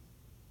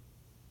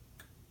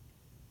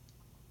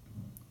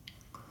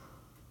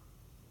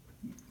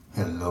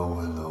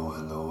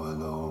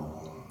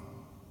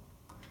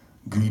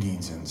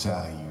and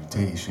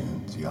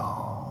salutations,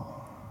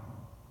 y'all.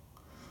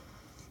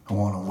 I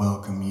want to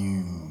welcome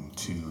you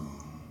to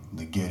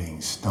the Getting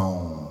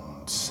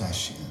Stoned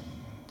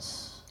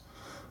Sessions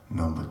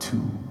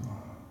 #2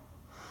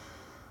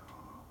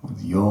 with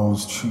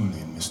yours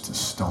truly, Mr.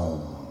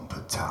 Stone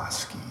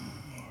Petoskey.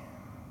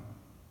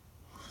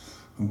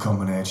 I'm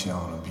coming at you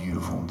on a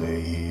beautiful day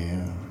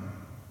here,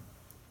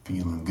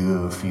 feeling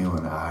good,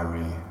 feeling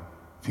irie,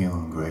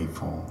 feeling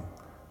grateful,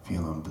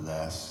 feeling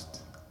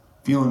blessed,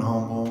 feeling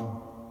humble,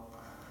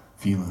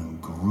 feeling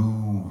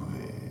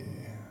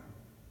groovy.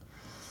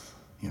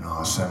 You know,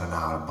 I'm sending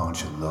out a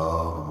bunch of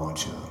love, a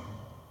bunch of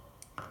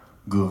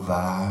good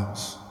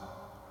vibes,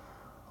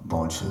 a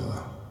bunch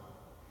of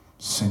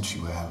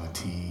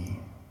sensuality.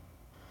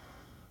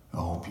 I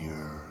hope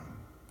you're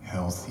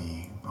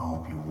healthy. I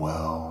hope you're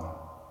well.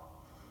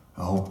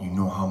 I hope you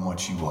know how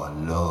much you are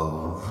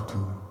loved,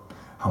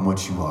 how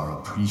much you are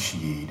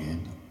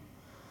appreciated,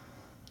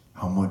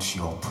 how much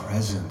your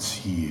presence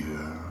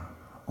here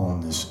on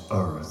this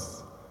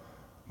earth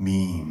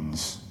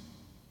means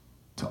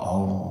to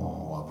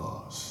all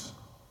of us.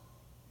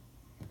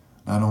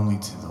 Not only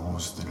to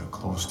those that are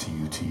close to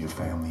you, to your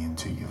family and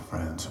to your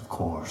friends, of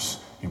course,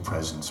 your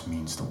presence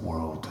means the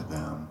world to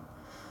them,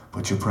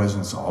 but your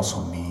presence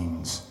also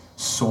means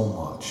so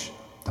much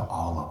to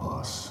all of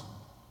us.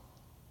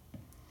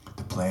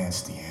 The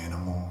plants, the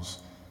animals,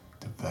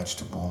 the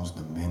vegetables,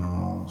 the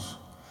minerals,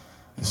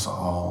 it's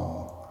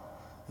all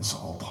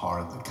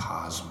part of the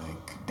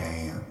cosmic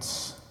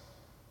dance,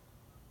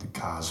 the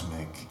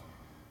cosmic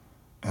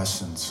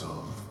essence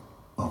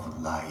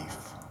of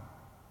life.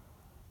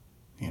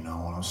 You know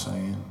what I'm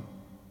saying?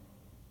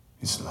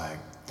 It's like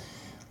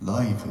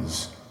life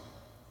is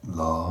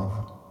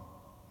love,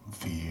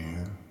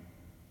 fear,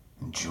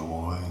 and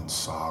joy, and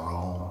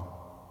sorrow,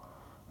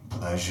 and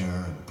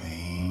pleasure, and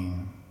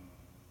pain.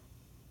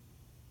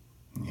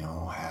 You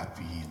know,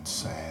 happy and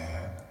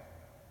sad.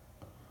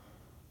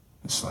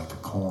 It's like a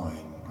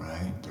coin,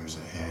 right? There's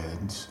a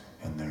heads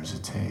and there's a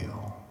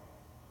tail,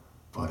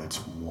 but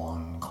it's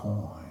one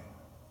coin.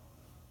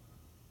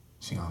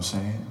 See what I'm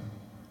saying?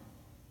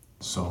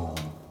 So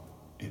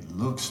it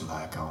looks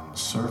like on the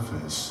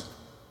surface,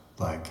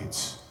 like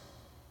it's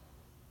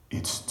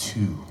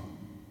two,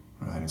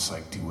 right? It's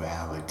like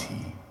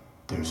duality.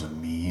 There's a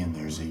me and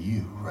there's a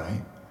you,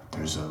 right?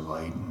 There's a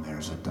light and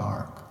there's a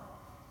dark.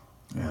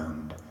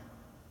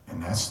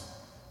 And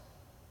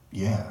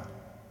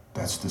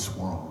that's this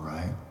world,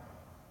 right?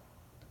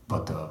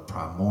 But the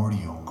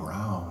primordial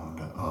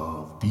ground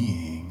of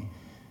being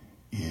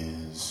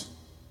is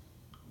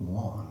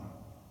one.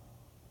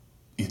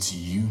 It's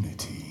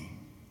unity,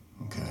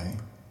 okay?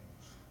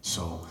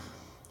 So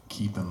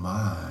keep in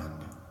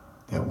mind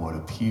that what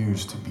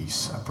appears to be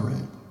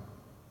separate,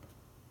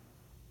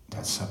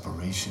 that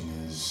separation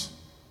is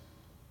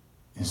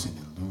an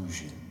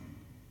illusion,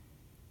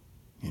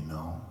 you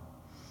know?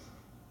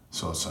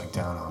 So it's like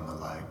down on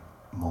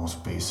the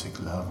most basic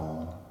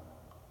level,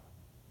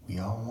 we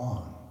are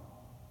one.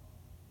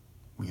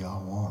 We are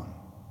one.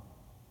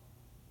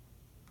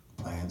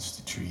 Plants,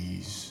 the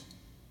trees,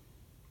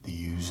 the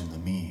yous and the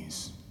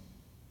me's.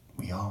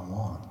 We are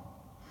one.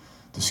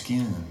 The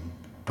skin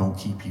don't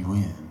keep you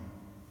in.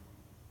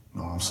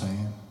 Know what I'm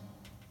saying?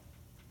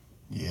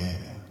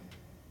 Yeah.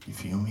 You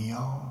feel me,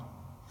 y'all?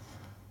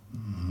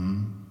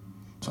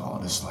 It's all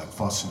this like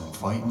fussing and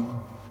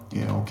fighting.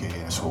 Yeah, okay,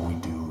 that's what we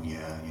do.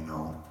 Yeah, you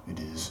know, it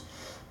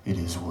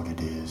is what it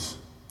is,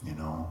 you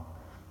know,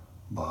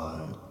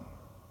 but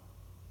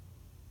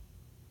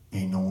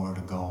ain't nowhere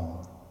to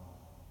go,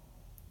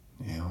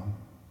 you know.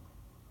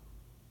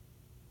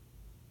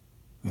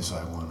 It's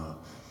like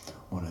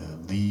when a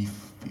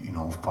leaf, you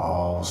know,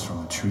 falls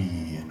from a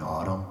tree in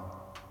autumn,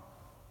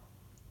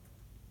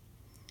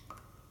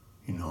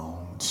 you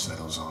know, it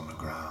settles on the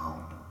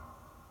ground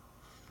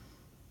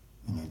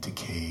and it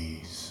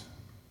decays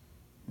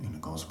and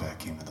it goes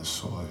back into the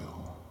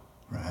soil,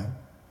 right?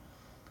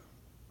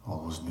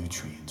 All those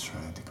nutrients,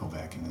 right? They go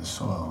back into the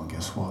soil, and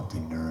guess what? They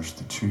nourish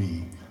the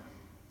tree,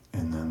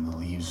 and then the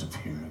leaves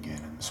appear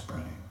again in the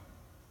spring.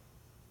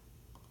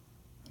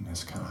 And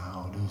that's kind of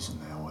how it is in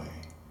that way.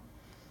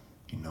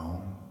 You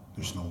know,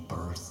 there's no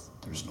birth,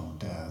 there's no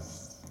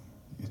death.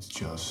 It's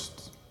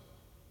just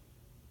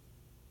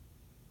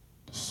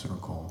the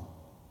circle,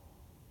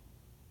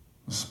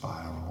 the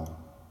spiral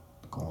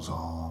that goes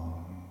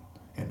on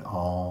and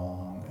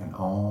on and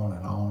on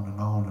and on and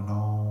on and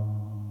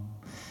on.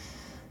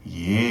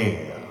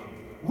 Yeah.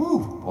 Woo.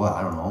 Boy,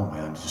 I don't know,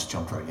 man. Just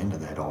jumped right into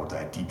all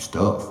that deep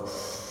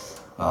stuff.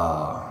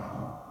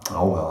 Oh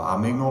well, I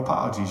make no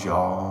apologies,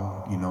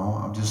 y'all. You know,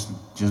 I'm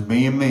just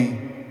being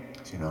me.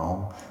 You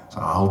know, so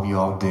I hope you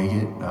all dig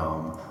it.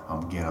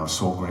 I'm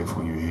so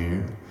grateful you're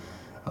here.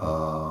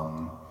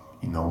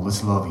 You know,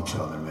 let's love each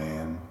other,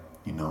 man.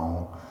 You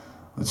know,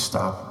 let's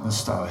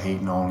stop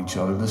hating on each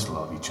other. Let's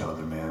love each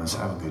other, man. Let's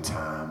have a good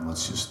time.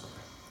 Let's just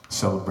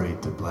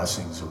celebrate the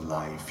blessings of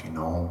life, you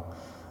know,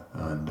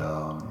 and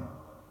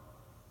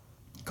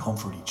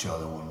comfort each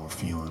other when we're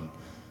feeling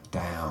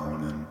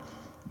down, and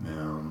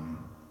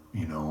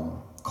you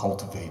know,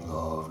 cultivate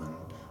love and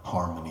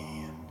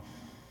harmony and,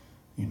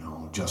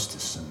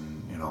 justice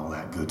and all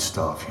that good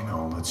stuff.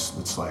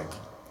 Let's like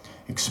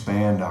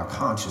expand our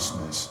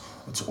consciousness.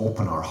 Let's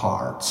open our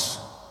hearts.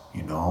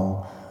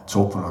 Let's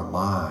open our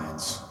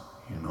minds.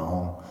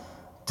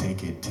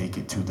 Take it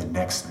to the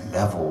next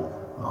level.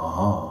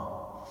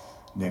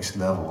 Next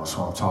level. That's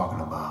what I'm talking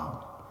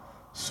about.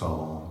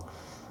 So,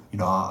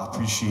 I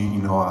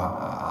appreciate.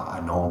 I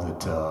know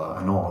that.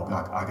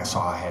 I guess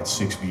I had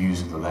 6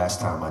 views the last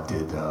time I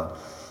did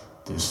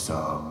this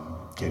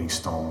Getting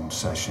Stoned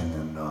session,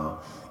 and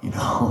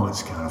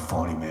it's kind of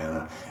funny,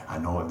 man. I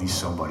know at least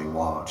somebody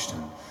watched,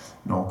 and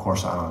of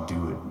course I don't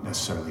do it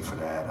necessarily for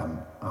that.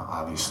 I'm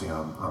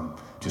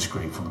just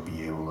grateful to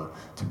be able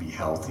to be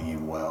healthy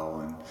and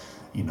well, and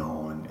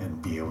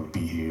and be able to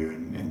be here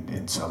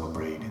and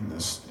celebrate in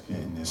this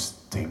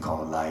thing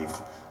called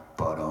life.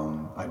 But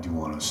I do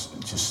want to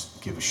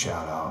just give a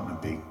shout out and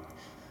a big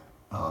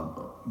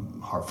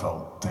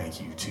heartfelt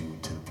thank you to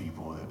the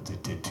people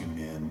that did tune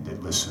in,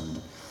 that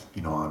listened,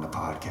 on the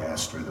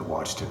podcast, or that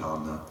watched it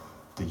on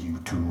the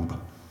YouTube.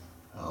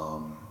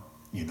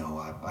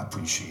 I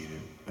appreciate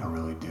it. I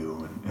really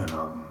do, and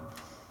I'm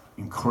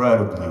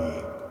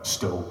incredibly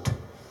stoked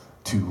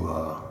to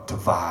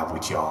vibe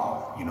with y'all.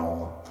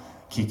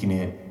 Kicking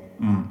it.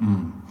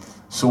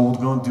 So we're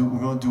gonna do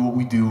what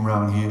we do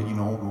around here.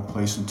 We're gonna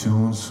play some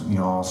tunes.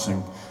 I'll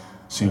sing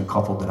a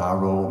couple that I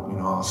wrote.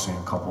 I'll sing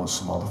a couple that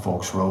some other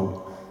folks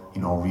wrote.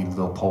 Read a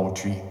little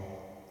poetry,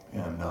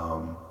 and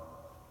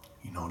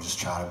just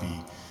try to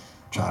be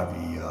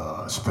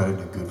spreading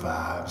the good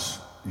vibes.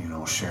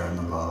 Sharing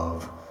the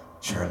love,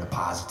 sharing the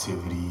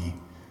positivity.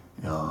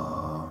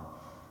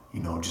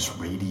 Just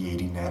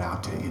radiating that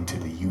out into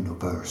the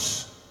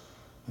universe,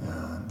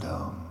 and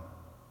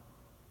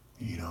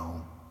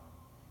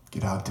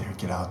get out there and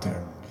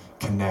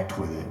connect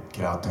with it.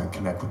 Get out there and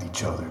connect with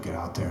each other. Get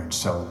out there and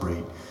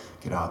celebrate.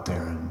 Get out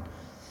there and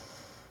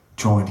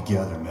join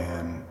together,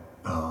 man.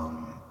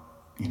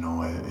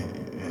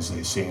 As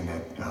they say in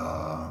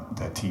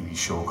that TV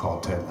show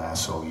called Ted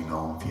Lasso, if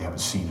you haven't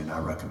seen it, I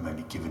recommend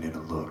you giving it a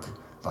look.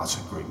 Lots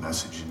of great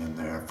messaging in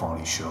there.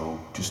 Funny show,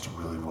 just a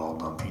really well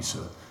done piece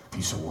of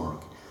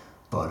work.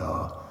 But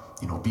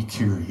be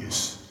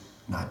curious,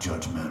 not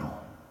judgmental.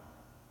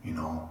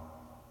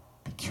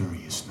 Be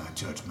curious, not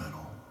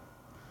judgmental.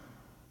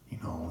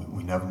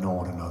 We never know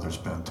what another's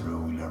been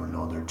through. We never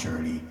know their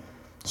journey.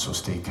 So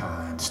stay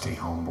kind, stay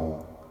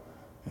humble,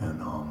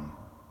 and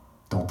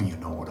don't be a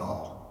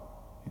know-it-all.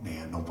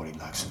 Man, nobody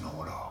likes a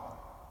know-it-all.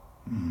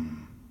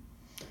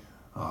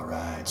 All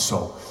right,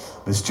 so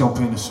let's jump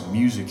into some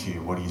music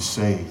here. What do you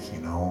say?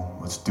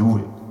 Let's do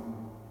it.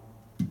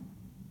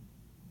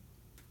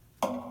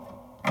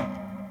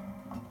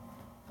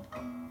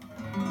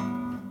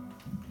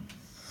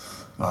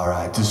 All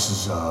right,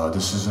 this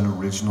is an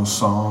original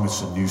song.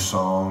 It's a new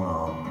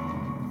song.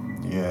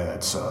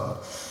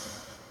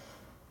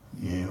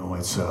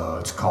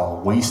 It's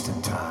called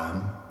 "Wasting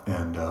Time,"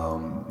 and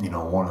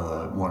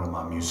one of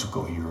my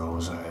musical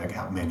heroes. I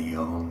got many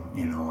of them.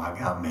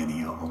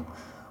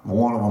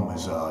 One of them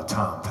is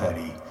Tom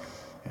Petty,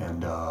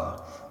 and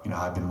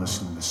I've been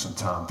listening to some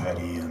Tom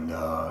Petty, and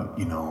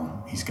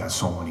he's got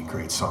so many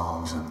great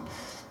songs, and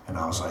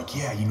I was like,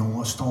 yeah, you know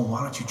what, Stone,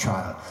 why don't you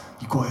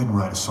go ahead and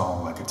write a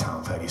song like a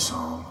Tom Petty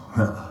song.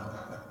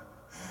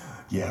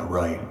 Yeah,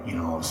 right, what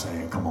I'm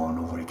saying? Come on,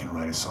 nobody can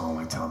write a song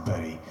like Tom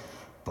Petty.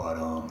 But,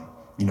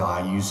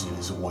 I use it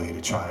as a way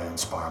to try to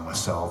inspire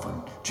myself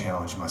and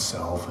challenge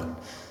myself, and,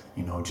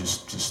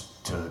 just to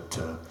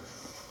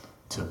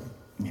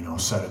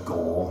set a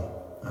goal,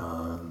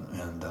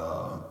 and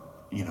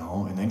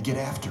then get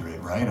after it,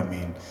 right? I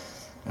mean,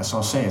 that's what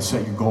I'm saying,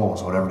 set your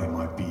goals, whatever they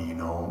might be,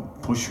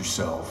 push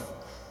yourself.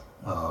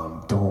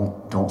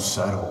 Don't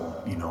settle.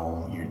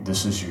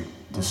 This is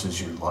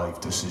your life.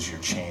 This is your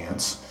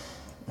chance,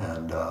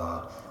 and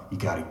you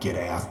got to get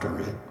after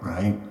it,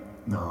 right?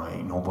 No,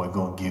 ain't nobody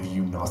gonna give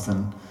you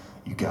nothing.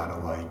 You gotta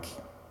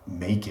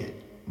make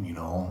it.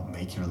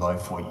 Make your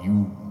life what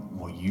you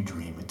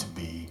dream it to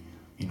be.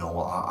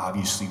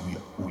 Obviously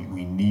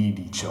we need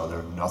each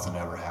other. Nothing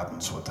ever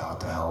happens without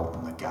the help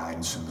and the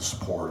guidance and the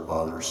support of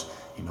others.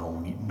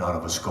 None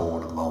of us go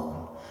it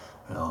alone.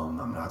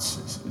 I'm not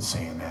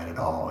saying that at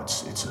all.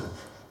 It's a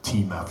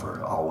team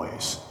effort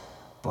always,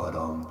 but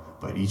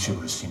each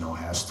of us,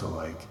 has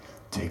to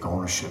take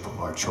ownership of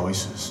our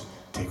choices,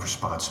 take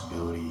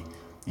responsibility,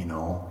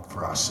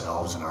 for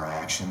ourselves and our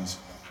actions,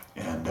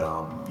 and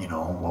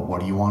what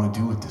do you want to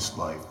do with this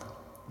life,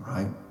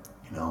 right?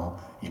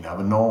 You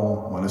never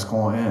know when it's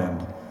going to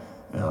end.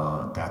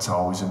 That's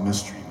always a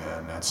mystery,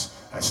 man.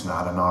 That's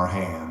not in our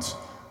hands.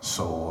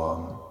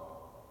 So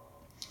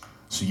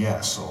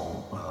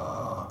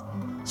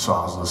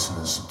I was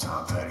listening to some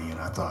Tom Petty, and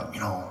I thought,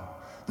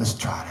 let's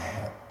try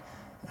that.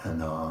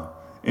 And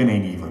it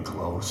ain't even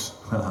close,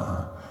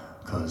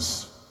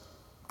 cause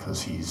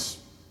he's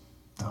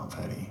Tom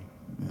Petty,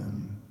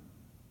 and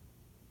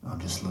I'm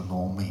just little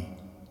old me.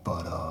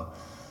 But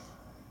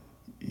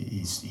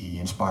he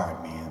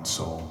inspired me, and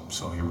so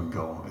here we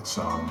go. It's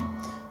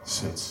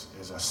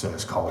As I said,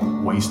 it's called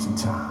Wasting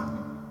Time.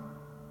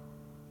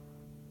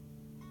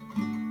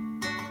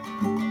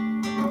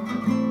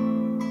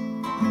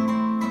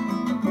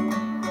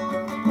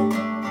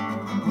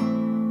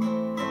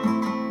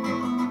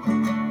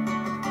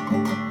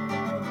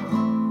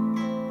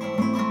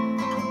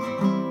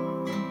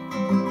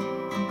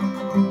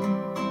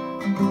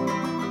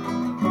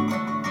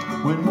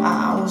 When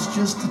I was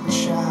just a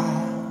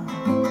child,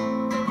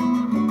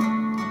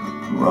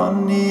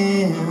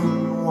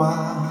 running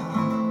wild,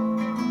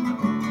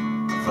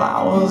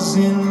 flowers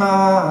in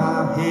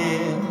my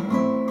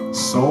hair,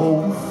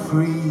 so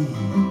free.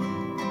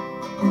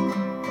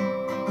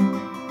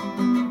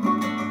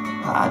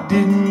 I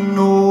didn't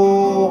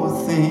know a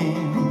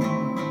thing,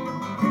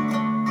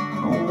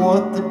 or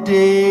what the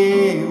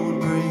day would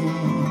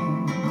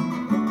bring.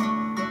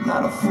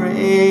 Not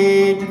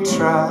afraid to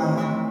try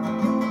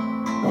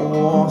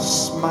or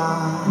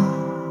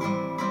smile,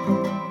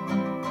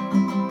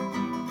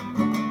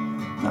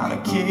 not a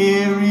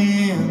care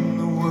in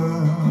the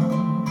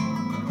world,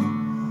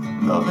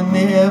 loving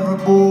every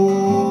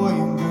boy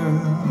and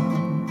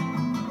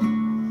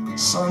girl,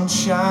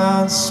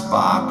 sunshine,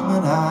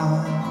 sparkling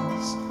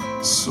eyes,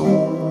 so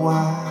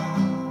wise.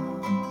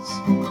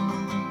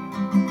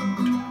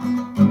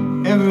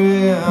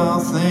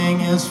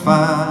 Everything is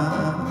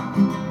fine,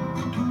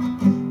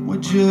 we're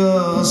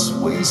just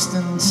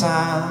wasting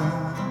time.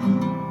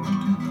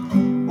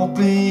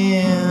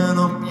 Open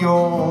up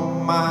your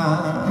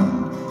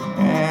mind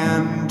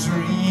and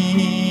dream.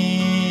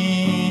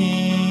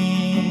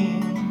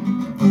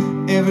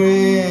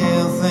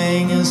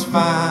 Everything is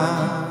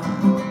fine,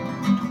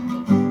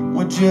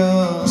 we're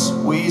just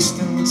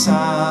wasting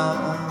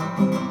time.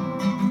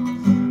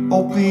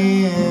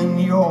 Open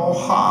your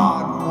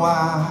heart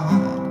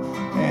wide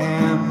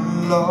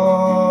and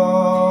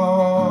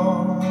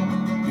love.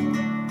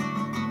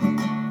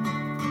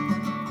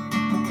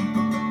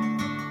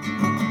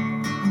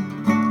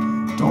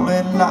 Don't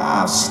let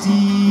life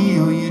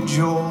steal your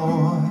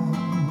joy.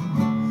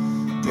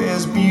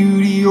 There's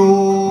beauty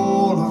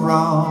all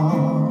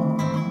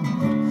around.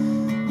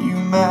 You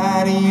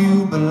matter,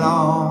 you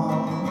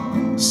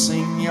belong.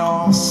 Sing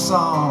your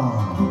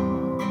song.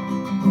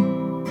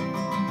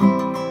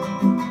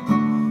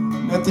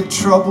 Let the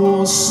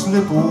troubles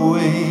slip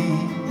away.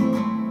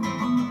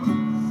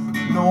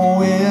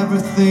 Know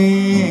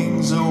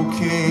everything's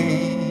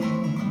okay.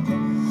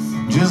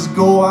 Just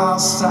go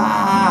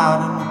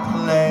outside and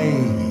play,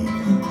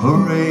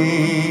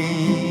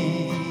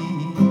 hooray.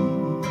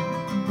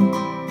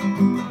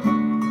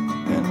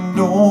 And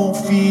don't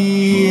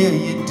fear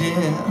your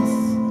death.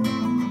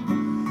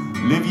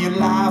 Live your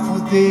life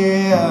with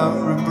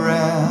every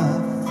breath.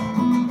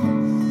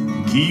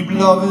 Keep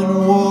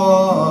loving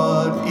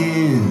what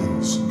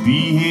is.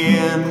 Be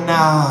here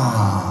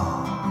now.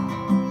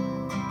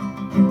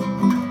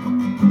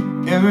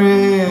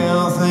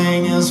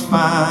 Everything is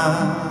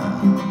fine,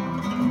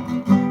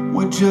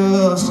 we're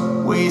just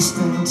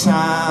wasting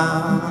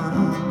time.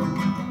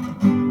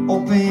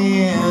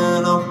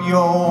 Open up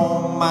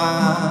your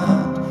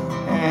mind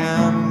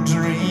and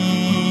dream.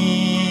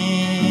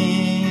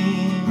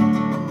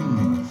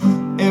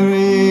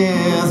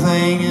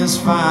 Everything is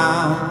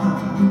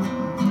fine,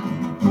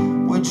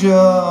 we're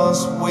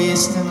just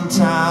wasting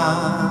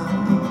time.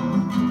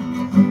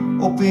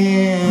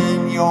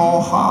 Open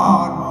your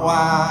heart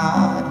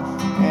wide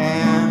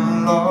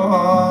and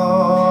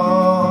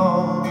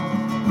love.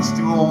 Let's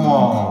do one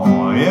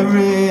more.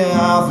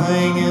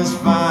 Everything is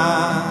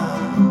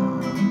fine,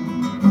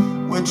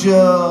 we're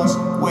just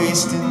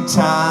wasting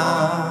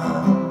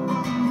time.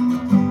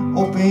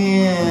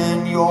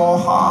 Open your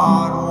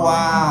heart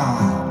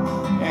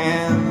wide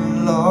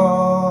and love.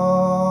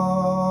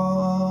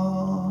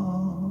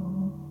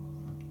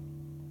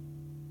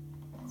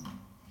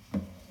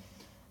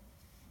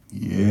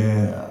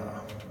 Yeah,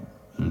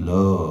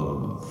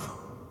 love,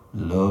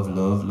 love,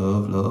 love,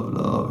 love, love,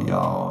 love,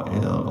 y'all.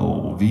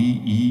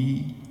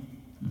 L-O-V-E,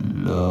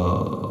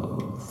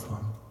 love.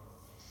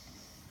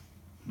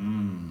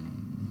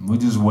 We're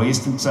just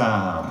wasting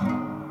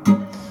time.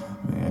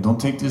 Man, don't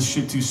take this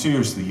shit too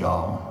seriously,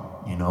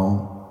 y'all. You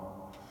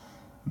know?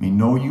 I mean,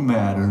 know you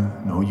matter,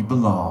 know you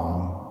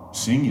belong,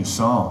 sing your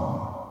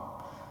song.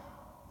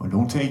 But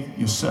don't take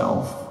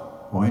yourself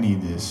or any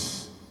of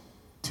this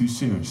too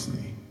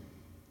seriously.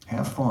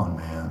 Have fun,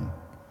 man.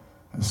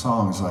 The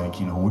song's like,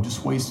 you know, we're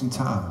just wasting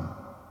time,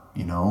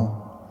 you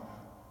know?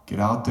 Get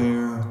out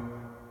there,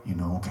 you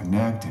know,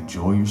 connect,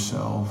 enjoy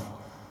yourself,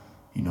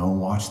 you know,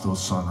 watch those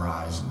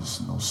sunrises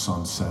and those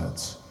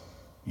sunsets,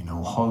 you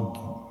know, hug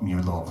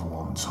your loved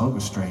ones, hug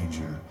a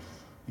stranger,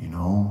 you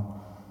know?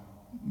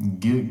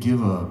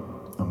 Give a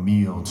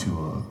meal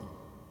to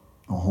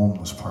a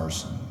homeless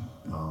person,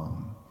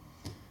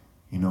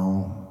 you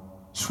know,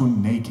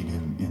 swim naked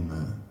in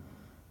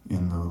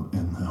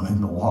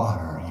the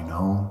water, you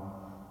know,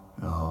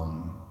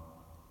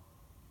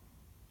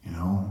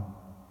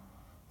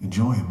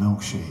 enjoy a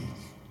milkshake,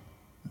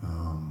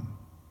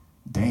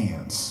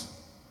 dance,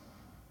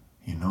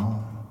 you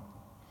know,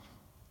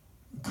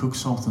 cook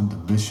something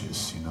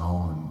delicious, you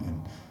know,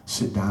 and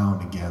sit down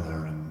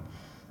together and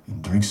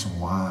drink some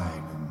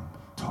wine and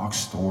talk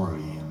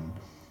story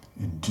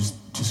and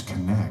just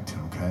connect,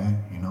 okay?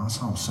 You know,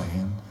 that's all I'm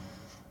saying.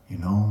 You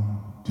know,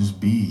 just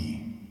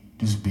be,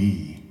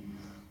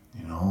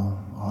 you know,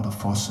 all the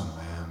fussing,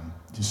 man,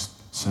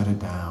 just set it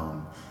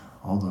down.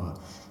 All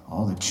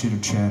the chitter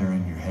chatter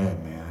in your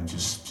head, man,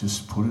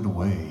 just put it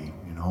away,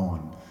 you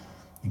know,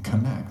 and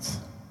connect.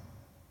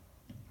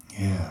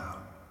 Yeah,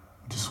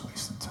 just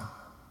wasting time.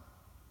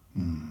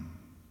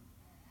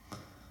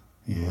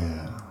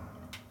 Yeah.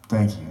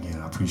 Thank you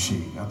again. I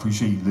appreciate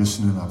you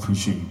listening. I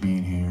appreciate you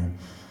being here.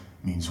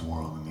 It means the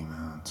world to me,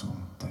 man. So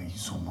thank you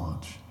so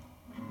much.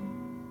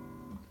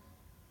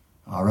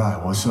 All right,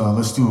 well, so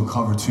let's do a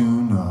cover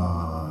tune.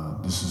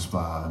 This is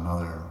by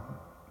another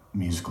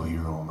musical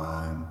hero of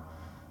mine,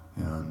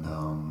 and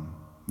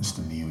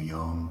Mr. Neil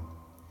Young.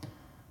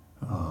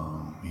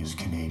 He's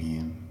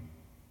Canadian,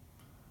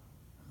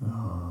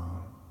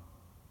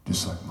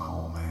 just like my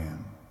old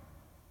man.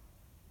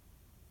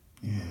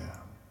 Yeah.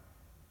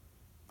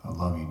 I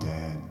love you,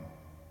 Dad.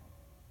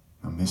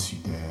 I miss you,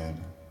 Dad.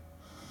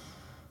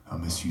 I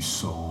miss you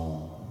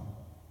so.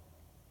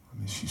 I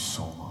miss you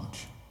so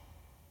much.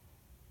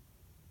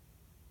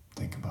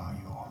 Think about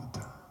you all the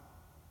time.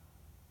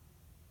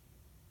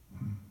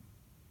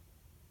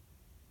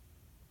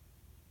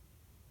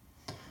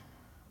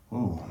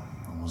 Whoa,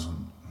 I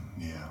wasn't.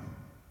 Yeah,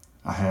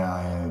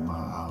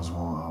 I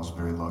was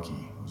very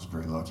lucky. I was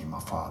very lucky.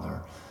 My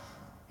father,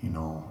 you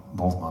know,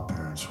 both my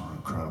parents were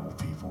incredible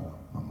people.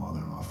 My mother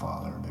and my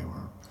father,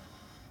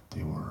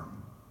 they were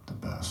the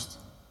best.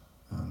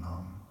 And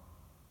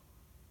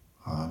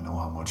I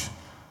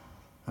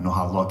know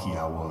how lucky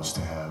I was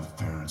to have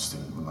parents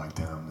that were like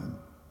them,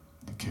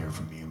 that cared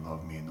for me and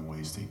loved me in the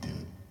ways they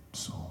did.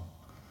 So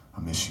I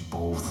miss you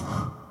both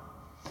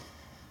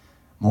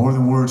more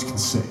than words can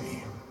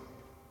say.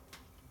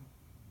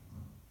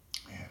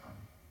 Yeah.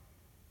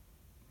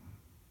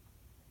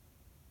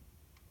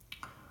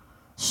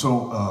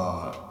 So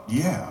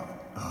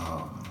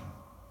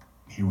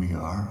here we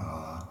are.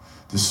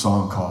 This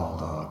song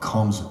called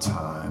 "Comes a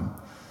Time,"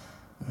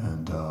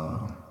 and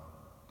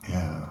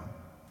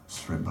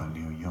it's written by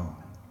Neil Young.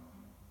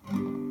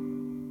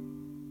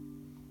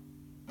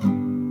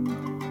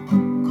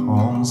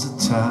 Comes a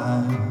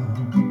time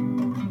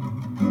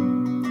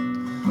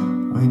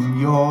when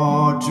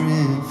you're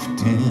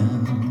drifting.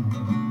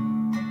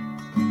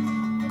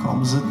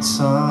 Comes a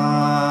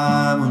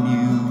time when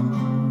you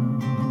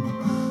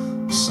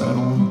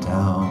settle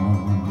down.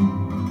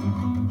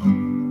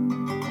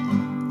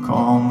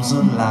 Comes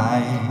a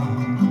light,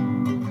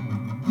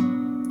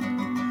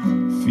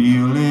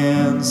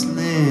 feelings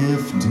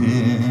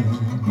lifted.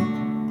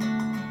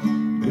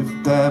 Lift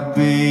that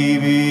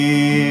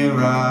baby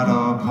right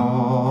up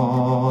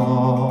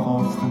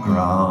off the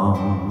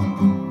ground.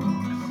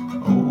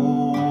 Oh,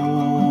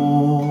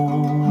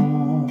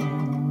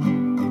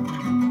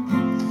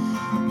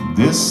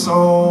 this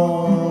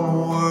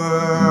old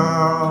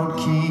world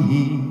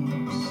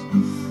keeps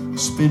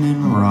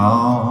spinning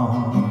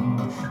round.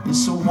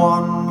 It's a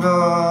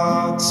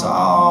wonder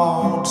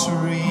tall to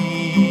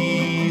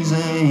reason,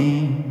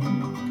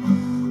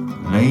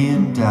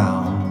 laying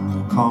down.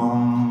 There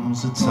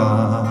comes a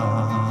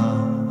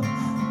time,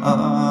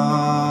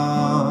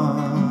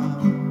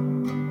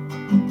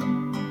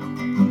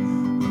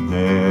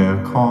 there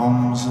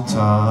comes a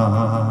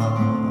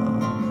time,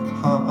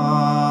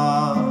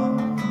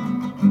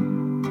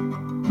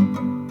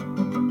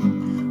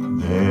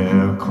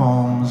 there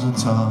comes a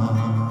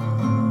time.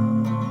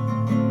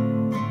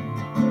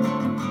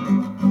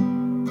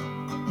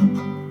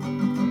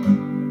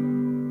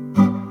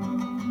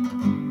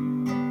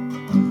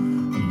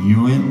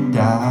 You and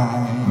I,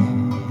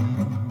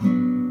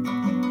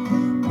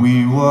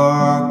 we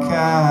were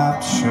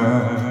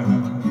captured,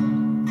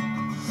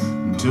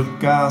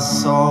 took our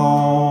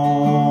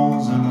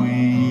souls and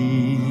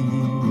we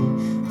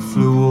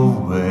flew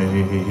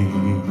away.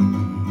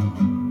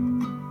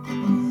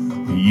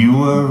 You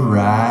were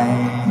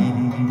right,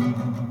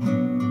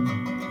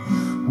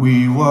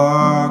 we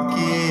were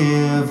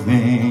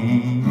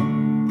giving.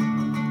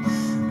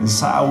 It's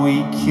how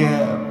we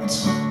kept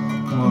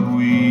what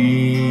we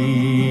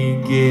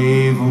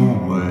gave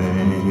away.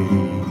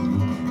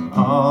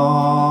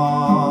 Oh,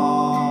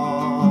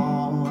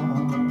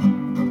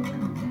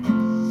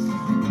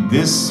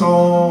 this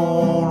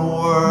old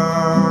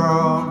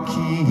world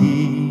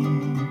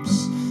keeps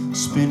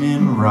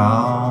spinning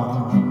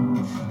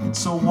round.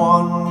 It's a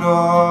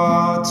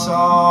wonder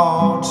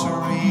tall to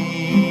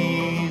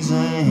reason,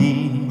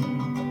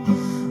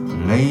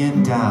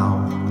 laying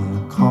down.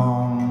 There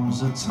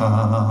comes a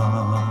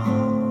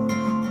time,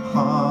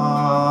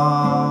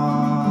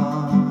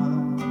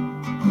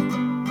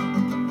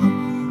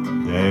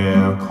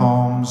 there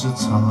comes a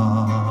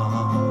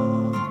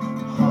time,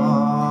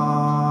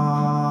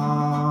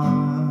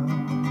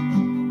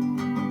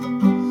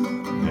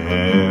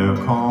 there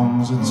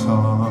comes a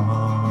time.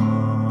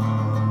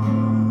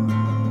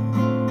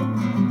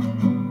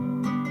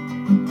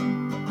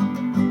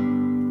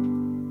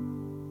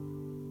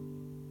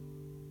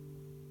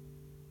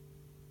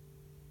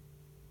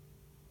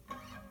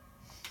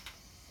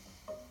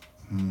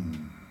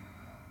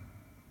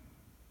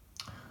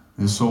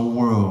 This old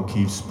world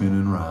keeps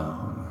spinning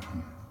round.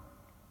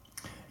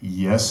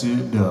 Yes,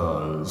 it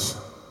does.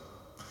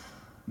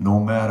 No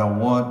matter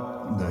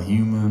what the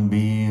human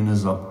being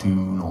is up to,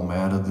 no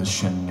matter the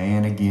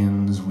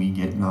shenanigans we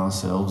getting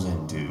ourselves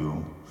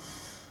into,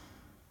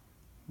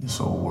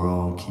 this old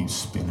world keeps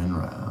spinning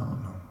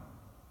round.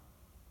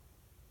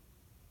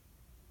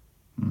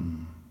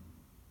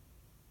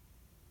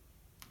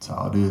 That's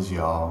how it is,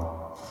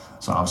 y'all.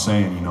 So I'm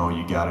saying,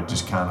 you gotta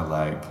just kind of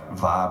like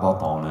vibe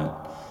up on it.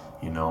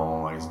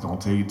 Like don't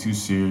take it too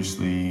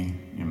seriously.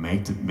 You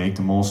make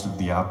the most of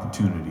the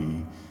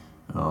opportunity,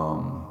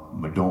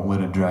 but don't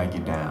let it drag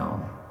you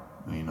down.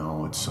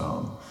 It's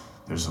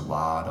there's a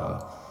lot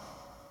of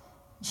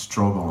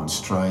struggle and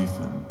strife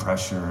and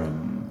pressure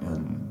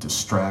and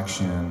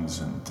distractions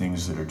and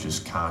things that are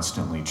just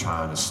constantly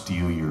trying to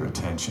steal your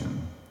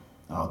attention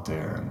out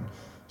there and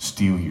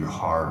steal your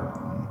heart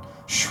and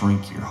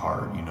shrink your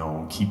heart,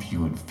 keep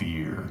you in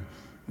fear.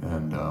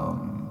 And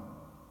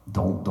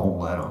don't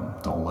let them.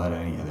 Don't let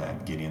any of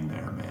that get in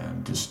there,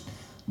 man. Just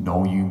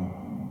know you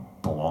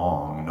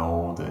belong.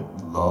 Know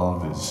that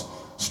love is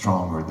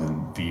stronger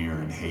than fear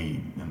and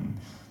hate, and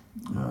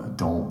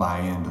don't buy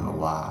into the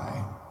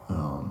lie.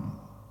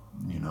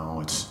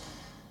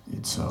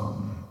 It's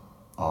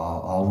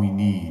all we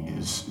need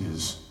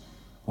is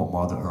what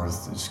Mother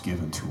Earth has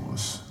given to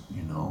us,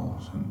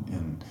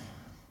 and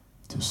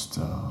just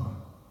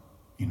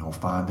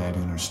find that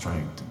inner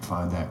strength and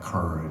find that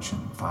courage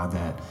and find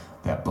that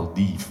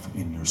belief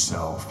in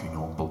yourself.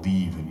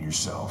 Believe in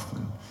yourself,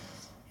 and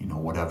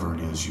whatever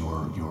it is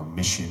your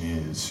mission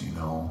is,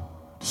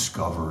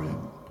 discover it,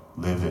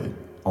 live it,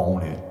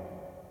 own it,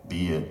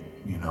 be it,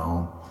 and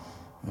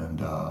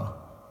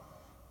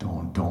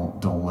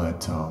don't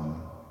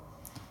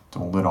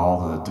let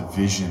all the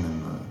division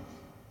and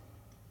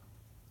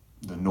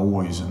the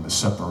noise and the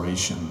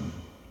separation,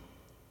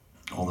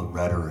 all the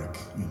rhetoric,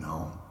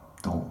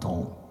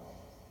 don't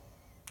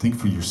think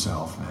for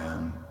yourself,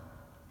 man.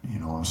 You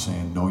know what I'm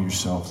saying? Know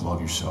yourself, love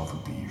yourself,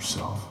 and be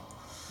yourself.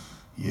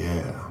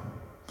 Yeah.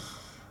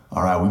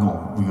 All right, we're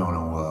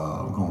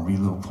gonna read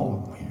a little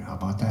poem here. How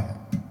about that?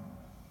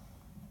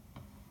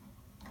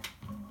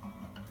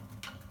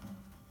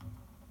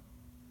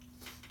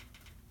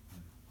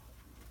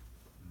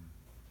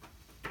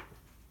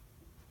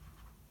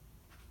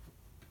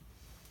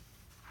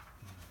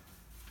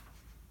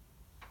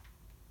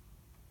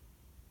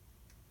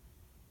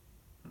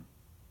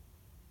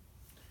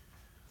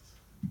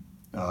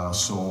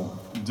 So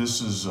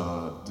this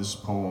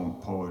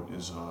poet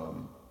is a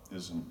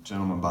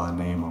gentleman by the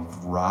name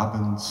of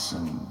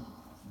Robinson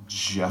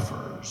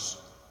Jeffers,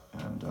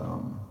 and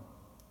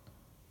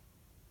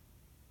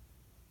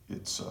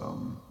this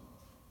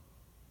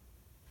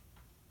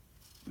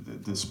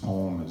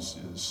poem is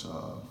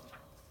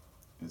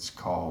it's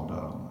called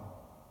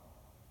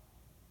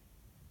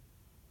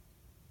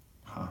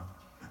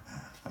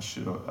I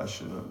should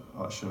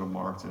have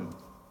marked it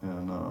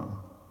and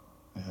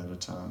ahead of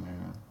time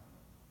here.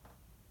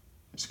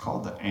 It's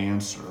called The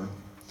Answer,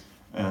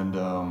 and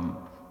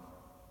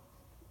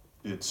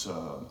it's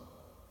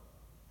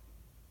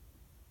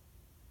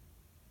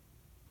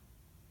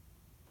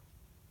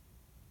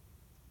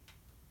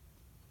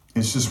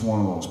just one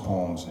of those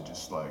poems that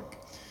just like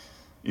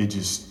it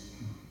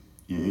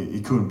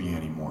couldn't be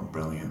any more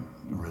brilliant.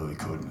 It really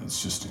couldn't.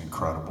 It's just an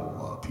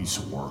incredible piece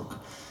of work.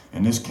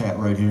 And this cat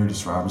right here,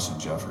 this Robinson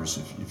Jeffers,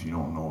 if you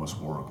don't know his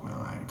work, man,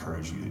 I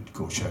encourage you to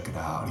go check it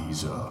out.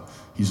 He's a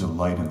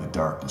light in the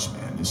darkness,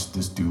 man.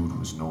 This dude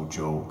was no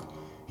joke.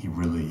 He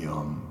really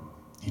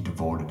he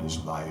devoted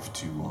his life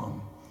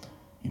to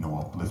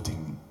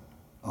uplifting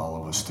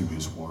all of us through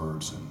his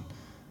words, and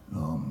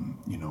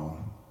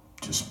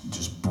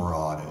just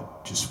brought it,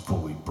 just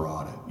fully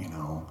brought it,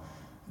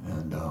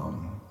 and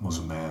was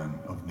a man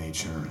of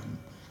nature and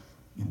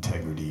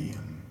integrity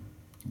and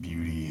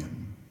beauty, and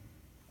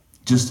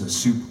just a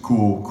super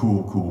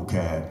cool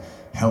cat.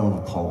 Hell of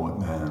a poet,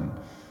 man.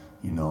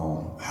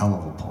 Hell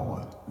of a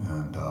poet.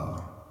 And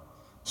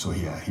so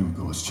yeah, here we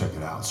go. Let's check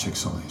it out. Let's check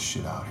some of this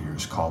shit out here.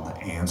 It's called The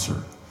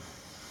Answer.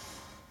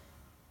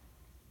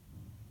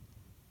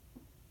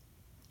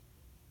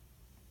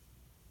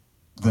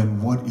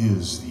 Then what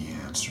is the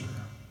answer?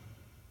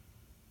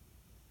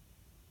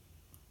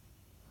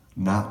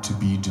 Not to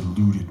be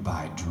deluded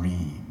by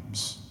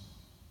dreams.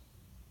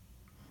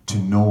 To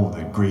know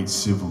that great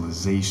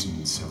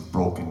civilizations have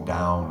broken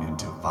down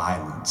into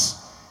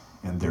violence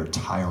and their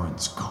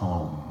tyrants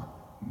come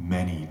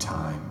many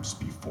times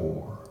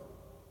before.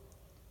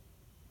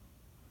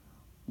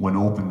 When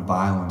open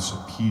violence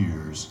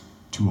appears,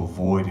 to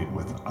avoid it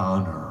with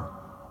honor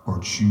or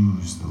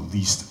choose the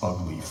least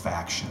ugly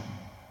faction.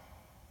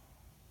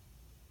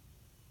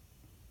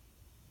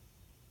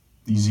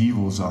 These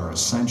evils are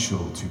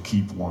essential to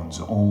keep one's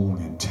own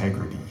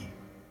integrity.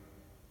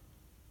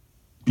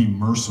 Be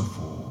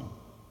merciful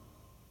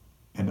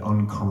and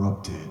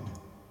uncorrupted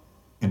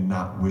and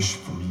not wish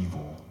for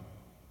evil.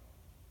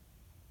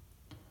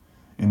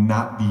 And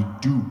not be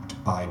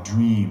duped by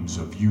dreams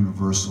of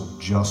universal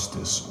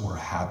justice or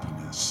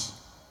happiness.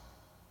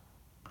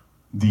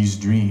 these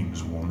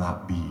dreams will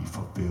not be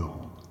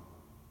fulfilled.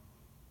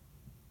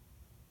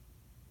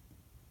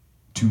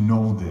 To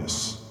know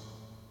this,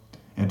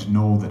 and to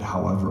know that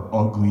however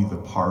ugly the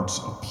parts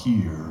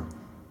appear,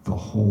 the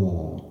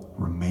whole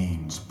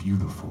remains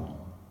beautiful.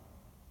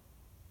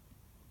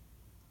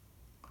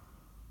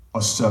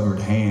 A severed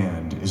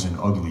hand is an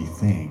ugly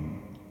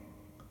thing,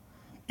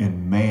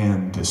 and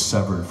man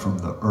dissevered from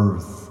the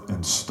earth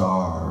and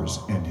stars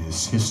and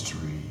his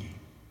history,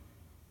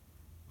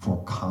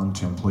 for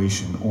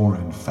contemplation or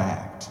in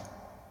fact,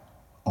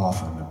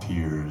 often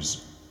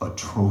appears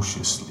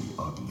atrociously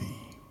ugly.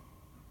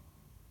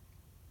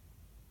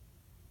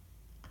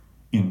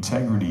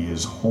 Integrity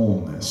is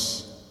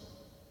wholeness.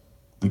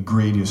 The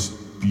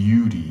greatest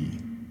beauty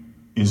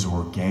is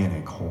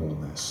organic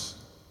wholeness.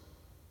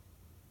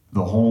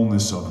 The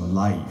wholeness of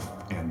life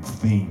and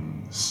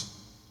things,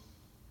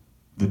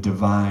 the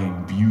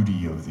divine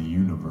beauty of the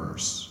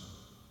universe.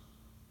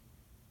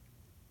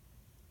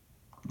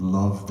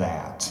 Love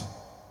that,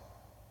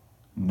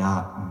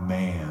 not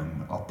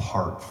man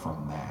apart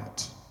from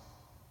that.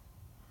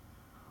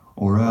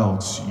 Or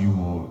else you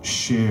will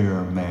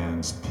share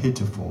man's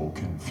pitiful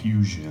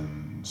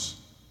confusions,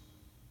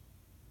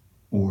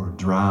 or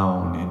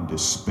drown in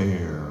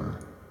despair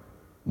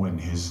when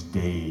his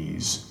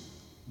days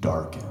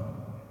darken.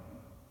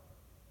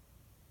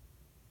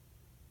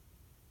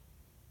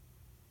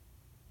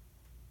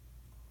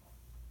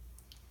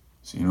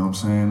 So you know what I'm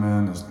saying,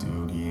 man? This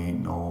dude, he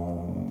ain't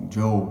no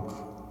joke.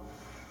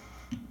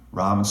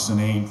 Robinson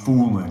ain't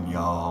fooling,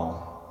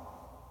 y'all.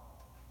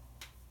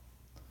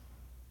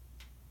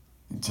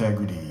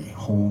 Integrity,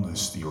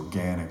 wholeness, the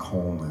organic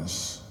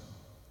wholeness.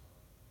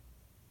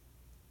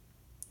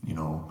 You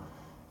know,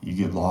 you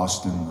get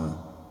lost in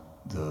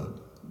the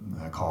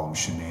I call them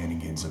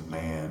shenanigans of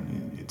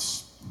man. It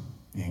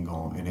ain't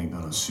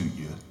gonna suit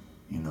you.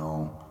 You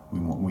know,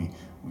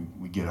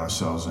 we get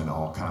ourselves into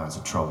all kinds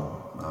of trouble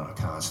on a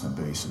constant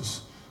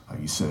basis. Like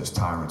he says,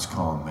 tyrants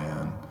come,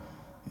 man,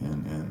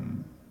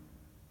 and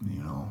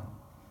you know,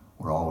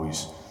 we're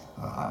always.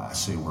 I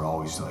say we're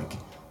always like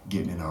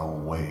getting in our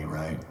own way,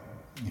 right?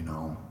 You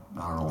know,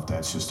 I don't know if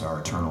that's just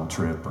our eternal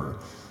trip, or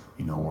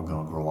you know, we're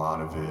gonna grow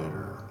out of it,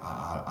 or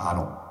I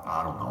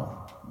don't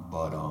know,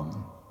 but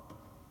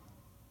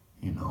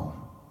you know,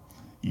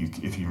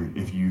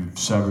 if you've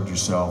severed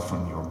yourself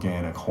from the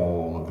organic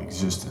whole of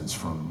existence,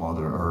 from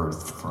Mother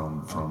Earth,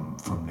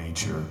 from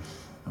nature,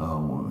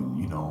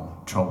 you know,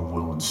 trouble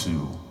will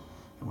ensue,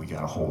 and we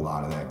got a whole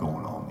lot of that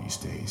going on these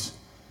days.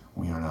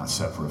 We are not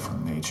separate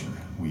from nature.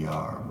 We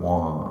are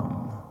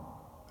one.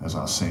 As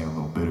I was saying a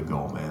little bit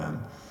ago,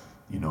 man.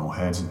 You know,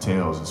 heads and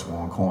tails, it's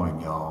one coin,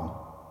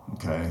 y'all.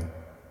 Okay?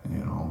 You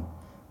know,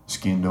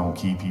 skin don't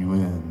keep you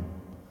in.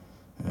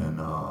 And,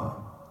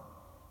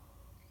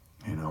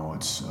 you know,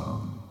 it's,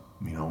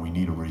 you know, we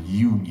need a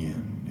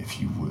reunion, if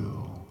you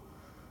will.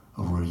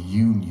 A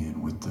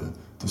reunion with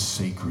the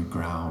sacred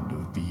ground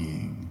of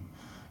being.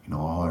 You know,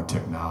 all our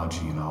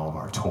technology and all of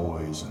our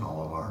toys and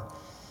all of our,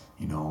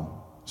 you know,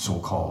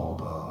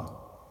 so-called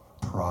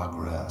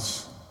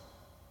progress.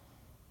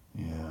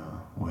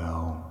 Yeah,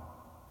 well,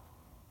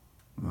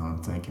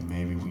 I'm thinking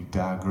maybe we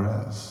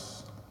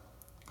digress,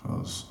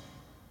 because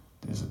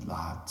there's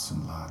lots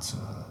and lots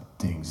of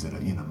things that are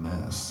in a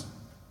mess.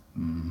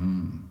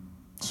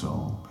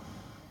 So,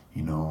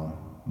 you know,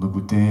 look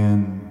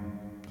within,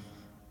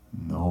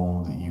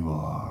 know that you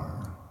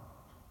are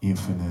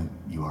infinite,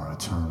 you are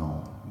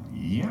eternal.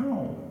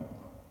 Yow.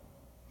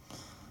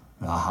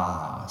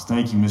 Aha.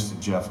 Thank you, Mr.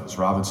 Jeffers.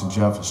 Robinson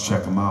Jeffers,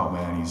 check him out,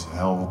 man. He's a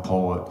hell of a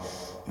poet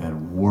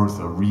and worth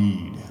a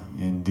read.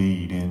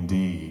 Indeed,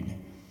 indeed.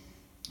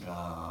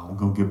 We're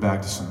gonna get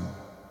back to some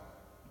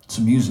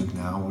music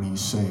now. What do you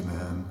say,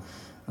 man?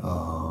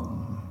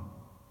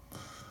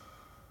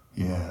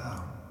 Yeah.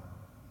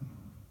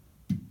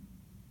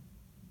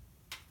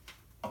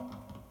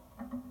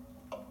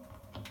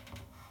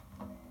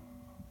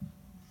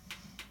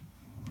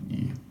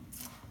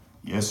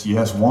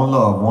 Yes, one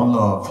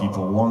love,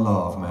 people, one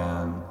love,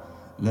 man.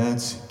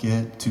 Let's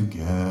get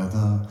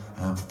together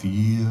and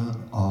feel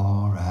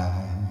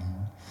alright.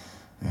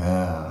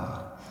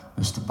 Yeah,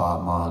 Mr.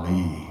 Bob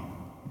Marley.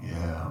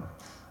 Yeah,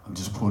 I'm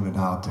just putting it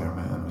out there,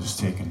 man.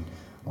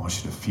 I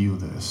want you to feel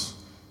this.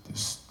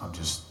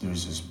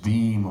 There's this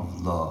beam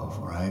of love,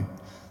 right?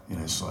 And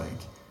it's like,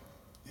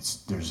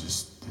 there's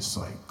this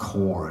like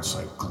core, it's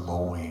like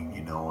glowing,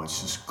 you know,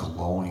 it's this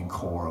glowing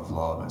core of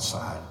love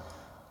inside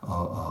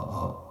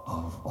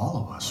of all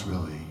of us,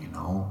 really, you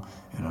know,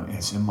 and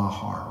it's in my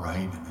heart,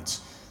 right? And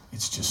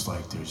it's just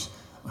like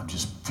I'm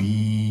just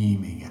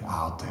beaming it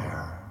out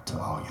there to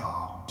all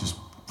y'all,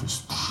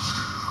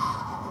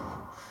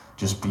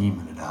 just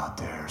beaming it out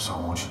there. So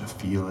I want you to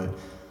feel it.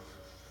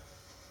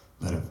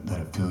 Let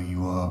it fill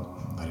you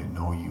up. Let it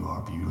know you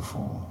are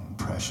beautiful and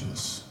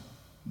precious.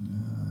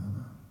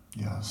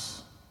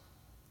 Yes,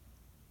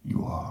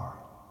 you are.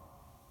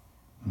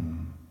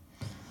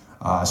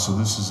 So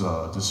this is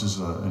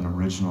an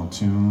original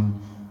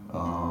tune.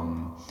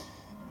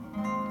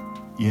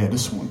 Yeah,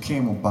 this one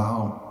came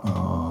about a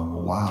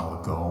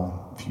while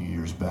ago, a few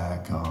years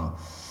back. I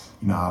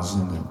was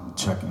into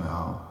checking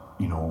out,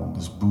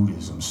 this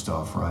Buddhism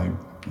stuff, right?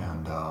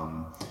 And,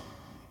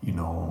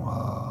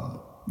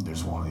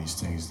 there's one of these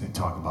things they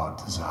talk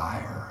about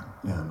desire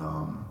and,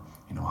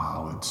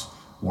 how it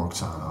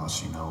works on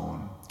us, and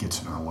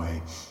gets in our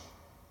way.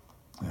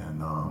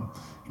 And,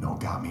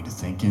 got me to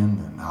thinking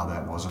and how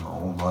that was in my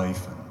own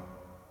life and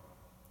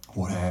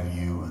what have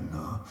you. And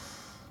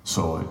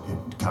so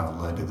it kind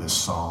of led to this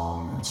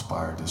song,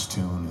 inspired this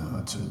tune.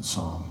 It's a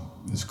song,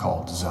 it's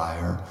called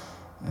Desire.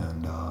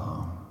 And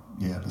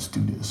yeah, let's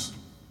do this.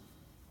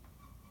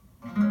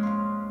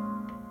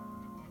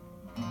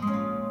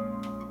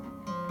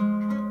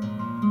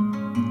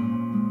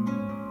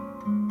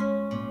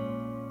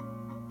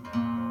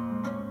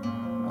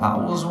 I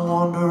was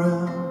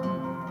wondering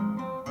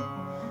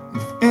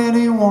if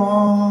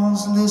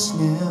anyone's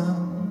listening,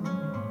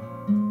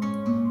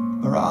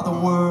 or are the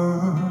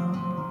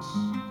words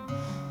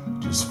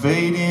just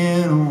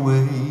fading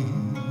away?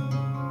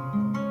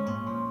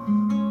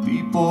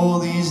 People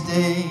these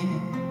days,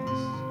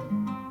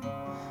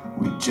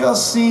 we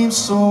just seem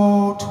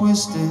so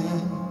twisted.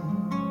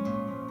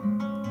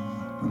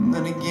 And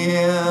then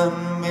again,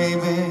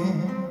 maybe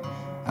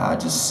I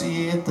just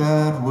see it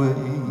that way.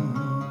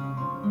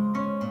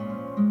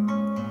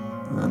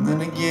 And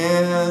then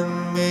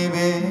again,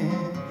 maybe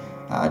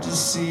I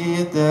just see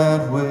it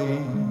that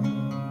way.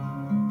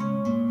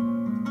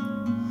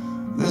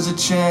 There's a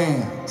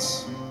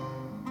chance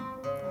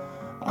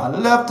I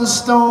left a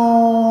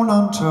stone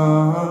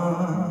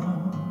unturned,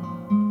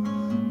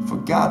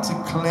 forgot to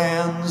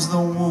cleanse the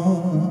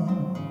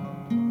wound,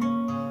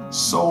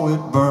 so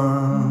it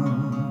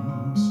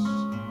burns.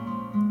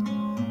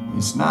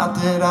 It's not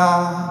that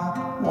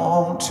I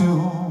want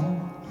to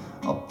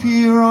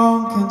appear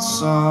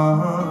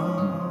unconcerned,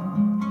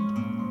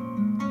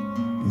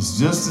 it's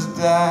just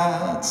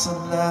that that's a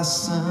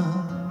lesson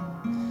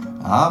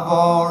I've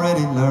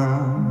already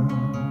learned.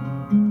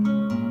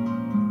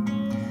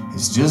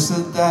 It's just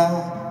that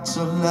that's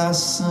a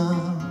lesson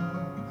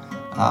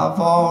I've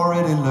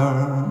already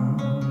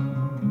learned.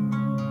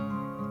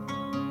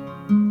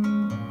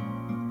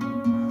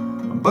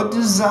 But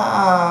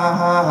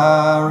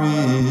desire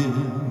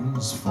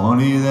is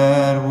funny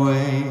that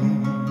way,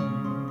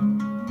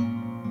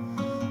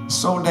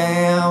 so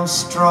damn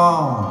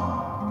strong,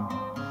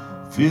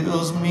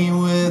 fills me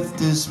with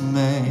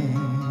dismay.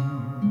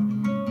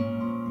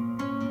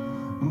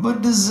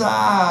 But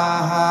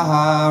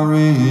desire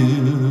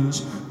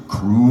is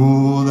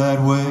cruel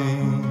that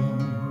way,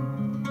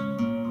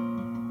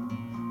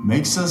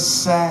 makes us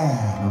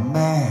sad or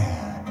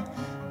mad,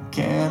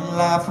 can't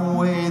laugh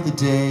away the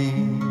day.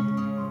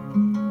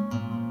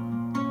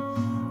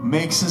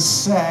 Makes us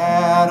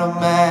sad or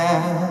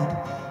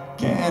mad,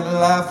 can't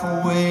laugh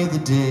away the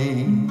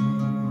day.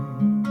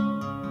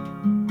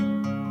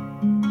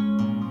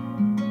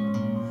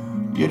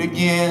 Yet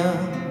again,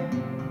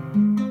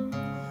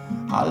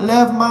 I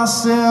left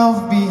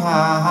myself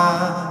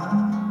behind,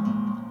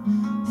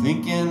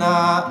 thinking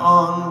I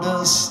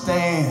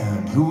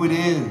understand who it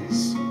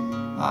is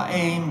I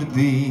aim to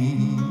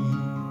be.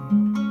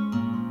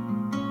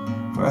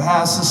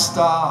 Perhaps the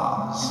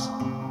stars,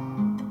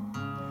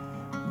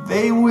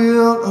 they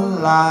will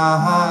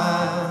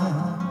align,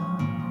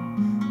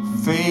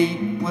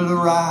 fate will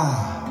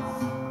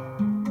arrive,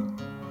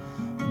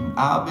 and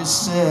I'll be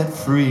set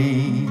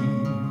free.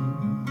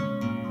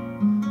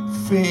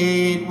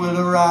 Fate will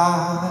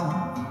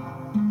arrive,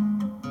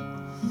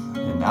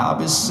 and I'll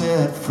be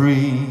set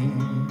free.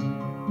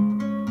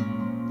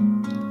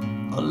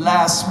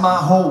 Alas, my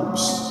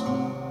hopes,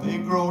 they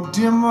grow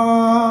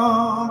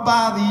dimmer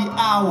by the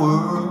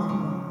hour.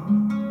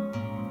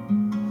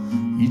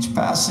 Each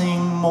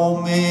passing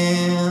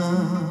moment,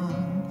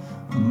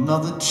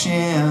 another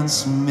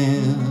chance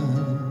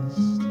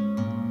missed.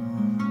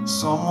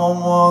 Someone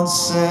once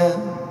said,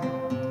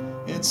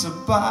 it's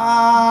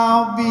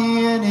about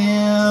being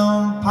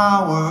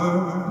empowered.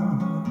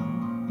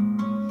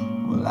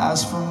 Well,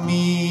 as for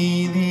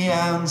me, the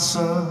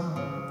answer,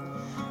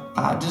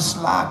 I just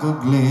like a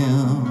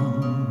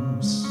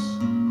glimpse.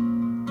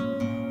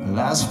 Well,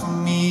 as for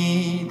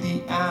me,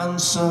 the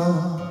answer,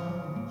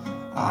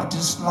 I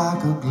just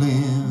like a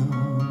glimpse.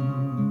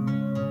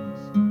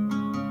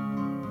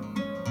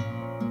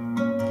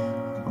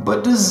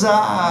 But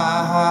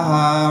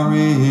desire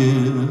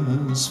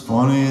is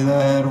funny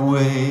that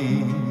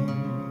way,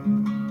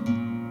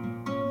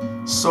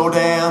 so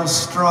damn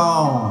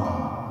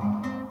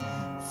strong,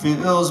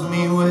 fills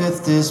me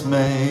with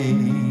dismay.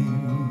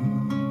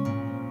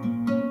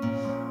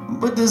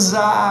 But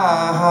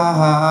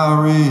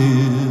desire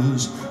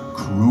is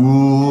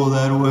cruel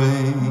that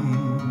way,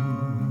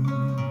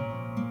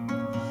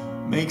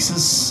 makes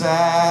us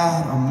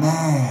sad or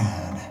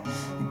mad,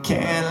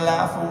 can't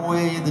laugh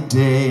away the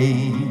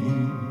day.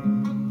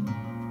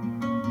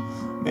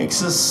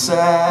 Makes us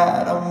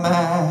sad or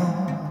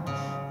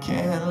mad,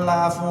 can't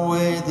laugh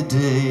away the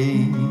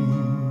day.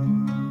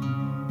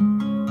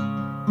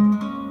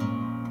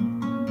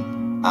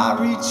 I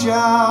reach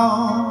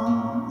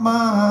out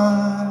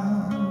my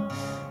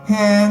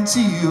hand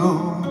to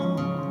you,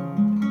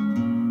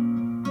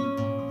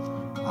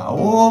 I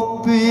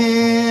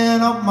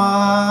open up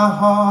my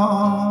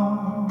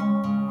heart.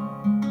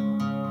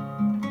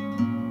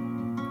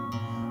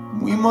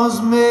 We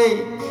must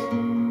make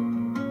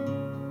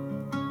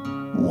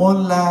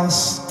one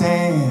last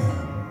stand,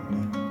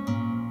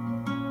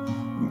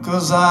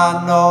 'cause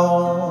I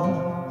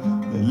know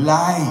that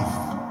life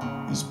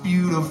is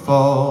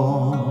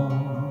beautiful.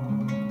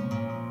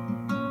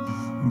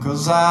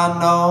 'Cause I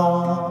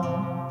know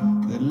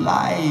that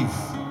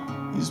life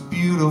is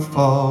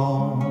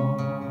beautiful.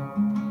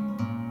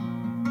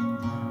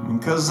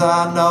 Because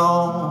I know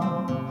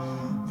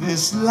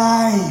this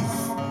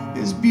life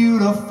is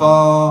beautiful.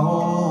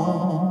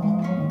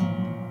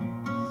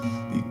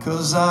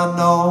 Because I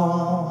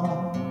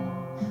know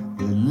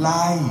that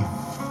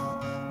life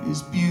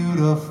is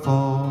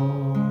beautiful.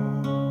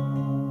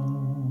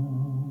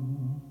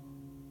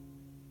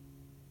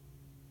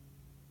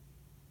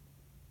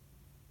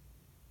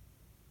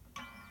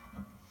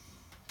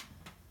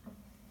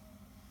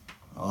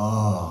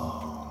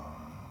 Oh,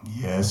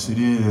 yes it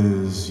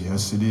is.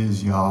 Yes it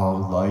is,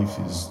 y'all. Life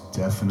is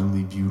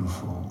definitely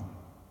beautiful.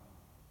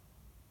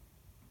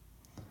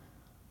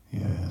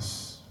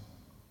 Yes.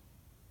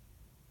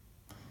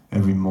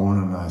 Every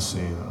morning I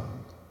say,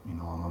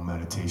 on my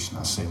meditation,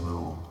 I say a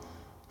little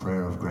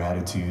prayer of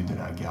gratitude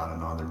that I got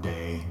another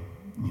day.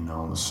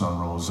 The sun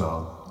rose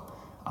up,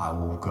 I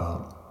woke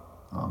up,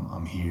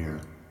 I'm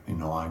here.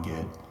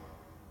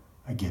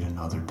 I get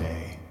another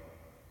day.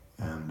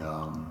 And,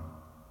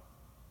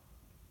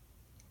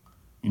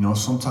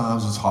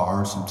 sometimes it's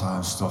hard,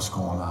 sometimes stuff's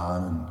going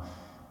on, and,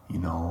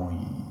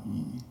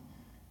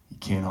 you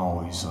can't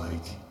always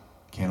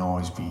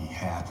be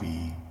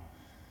happy.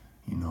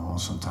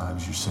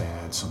 Sometimes you're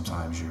sad,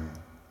 sometimes you're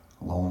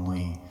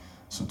lonely,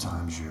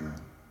 sometimes you're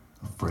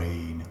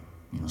afraid,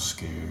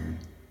 scared.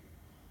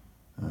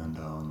 And,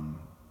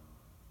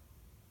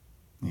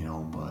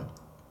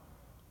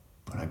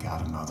 but I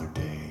got another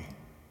day.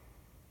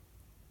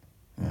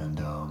 And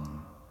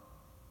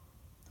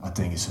I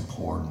think it's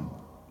important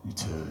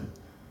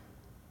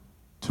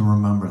to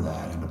remember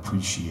that and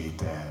appreciate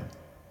that.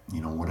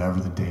 Whatever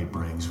the day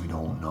brings, we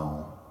don't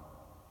know.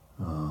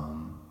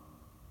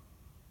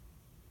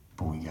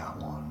 But we got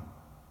one.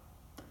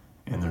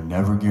 And they're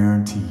never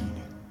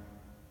guaranteed.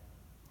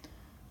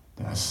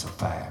 That's a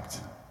fact.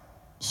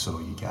 So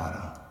you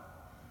gotta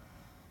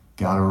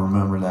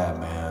remember that,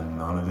 man.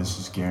 None of this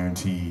is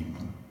guaranteed.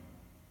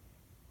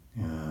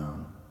 Yeah.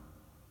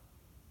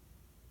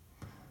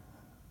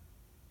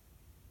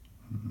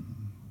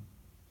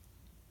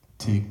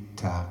 Tick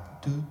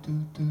tock, do do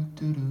do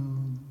do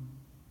do.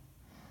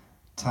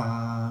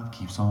 Time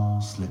keeps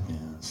on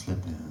slipping,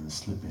 slipping,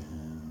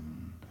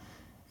 slipping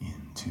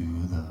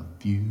into the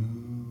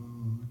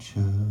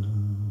future.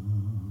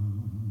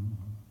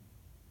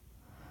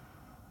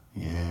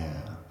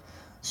 Yeah.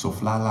 So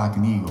fly like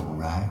an eagle,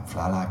 right?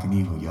 Fly like an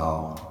eagle,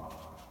 y'all.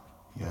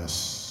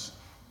 Yes.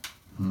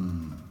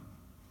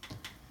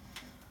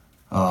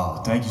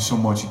 Oh, thank you so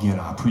much again.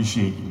 I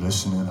appreciate you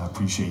listening. I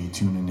appreciate you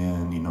tuning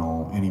in.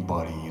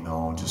 Anybody,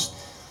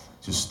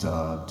 just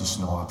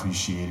know I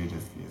appreciate it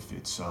if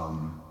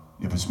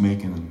it's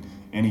making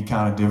any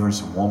kind of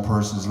difference in one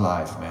person's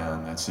life,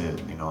 man. That's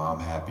it. I'm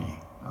happy.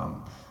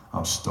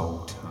 I'm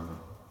stoked.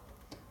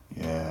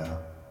 Yeah.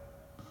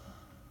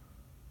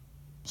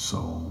 So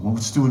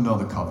let's do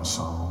another cover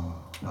song.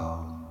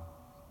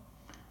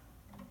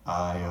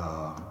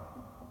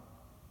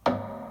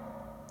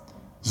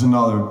 There's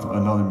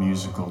another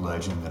musical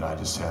legend that I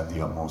just have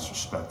the utmost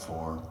respect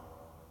for.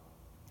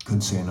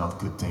 Couldn't say enough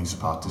good things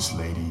about this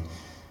lady.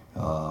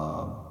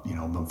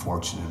 Been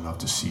fortunate enough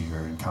to see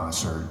her in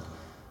concert.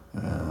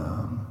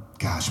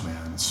 Gosh,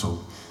 man,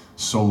 so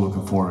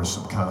looking forward to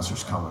some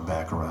concerts coming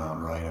back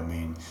around, right? I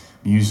mean,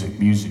 music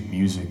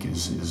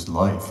is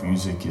life.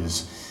 Music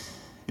is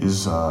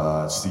it's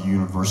the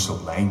universal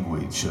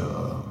language.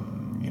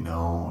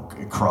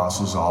 It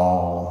crosses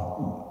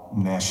all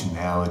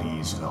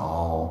nationalities and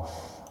all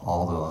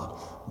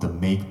the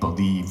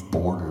make-believe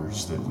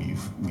borders that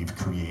we've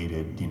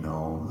created, in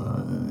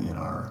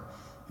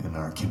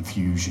our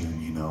confusion,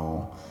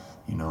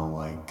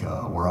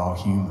 we're all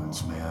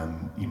humans,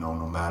 man.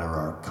 No matter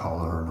our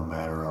color, no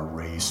matter our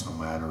race, no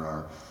matter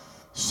our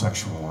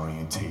sexual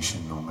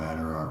orientation, no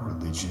matter our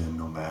religion,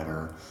 no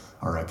matter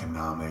our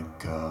economic,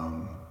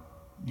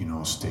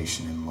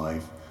 station in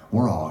life,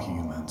 we're all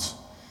humans.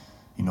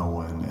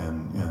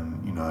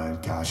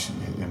 Gosh,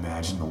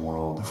 imagine the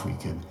world if we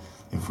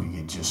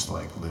could just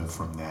live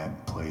from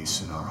that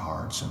place in our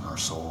hearts and our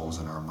souls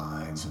and our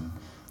minds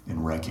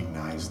and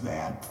recognize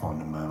that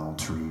fundamental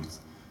truth.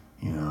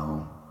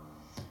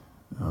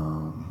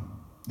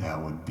 That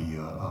would be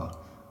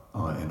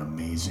an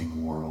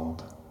amazing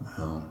world.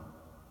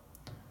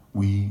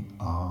 We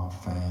are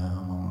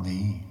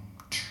family.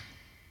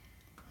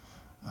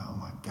 Oh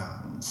my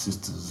God,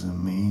 sisters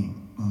and me.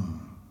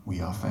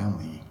 We are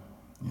family.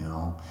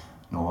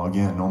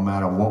 No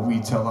matter what we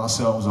tell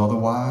ourselves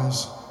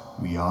otherwise,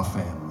 we are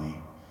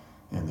family.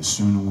 And the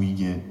sooner we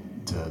get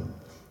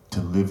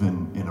to live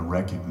in a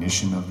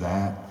recognition of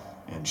that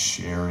and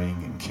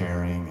sharing and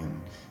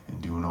caring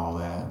and doing all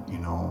that, you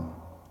know.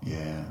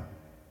 Yeah.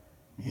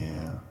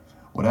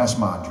 Well, that's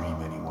my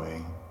dream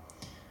anyway,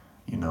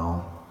 you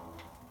know.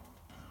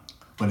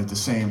 But at the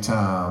same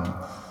time,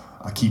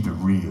 I keep it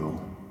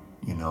real,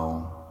 you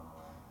know.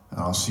 I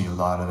don't see a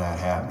lot of that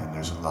happening.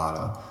 There's a lot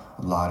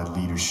of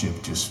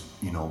leadership just,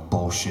 you know,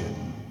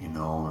 bullshitting, you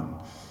know, and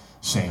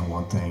saying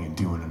one thing and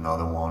doing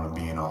another one, and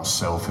being all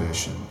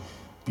selfish and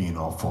being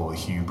all full of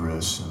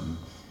hubris, and,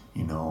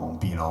 you know,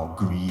 being all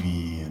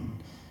greedy, and,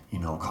 you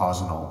know,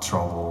 causing all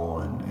trouble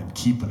and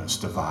keeping us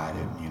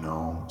divided, you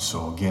know.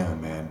 So again,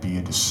 man, be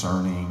a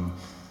discerning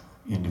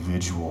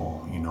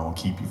individual, you know,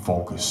 keep your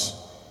focus.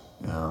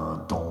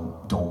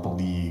 Don't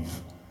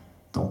believe,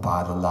 don't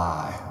buy the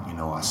lie, you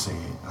know. I say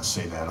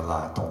that a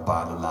lot. Don't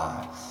buy the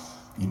lie,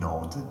 you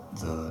know.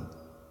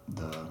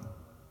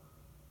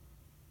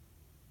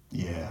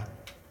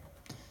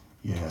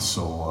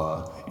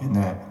 So in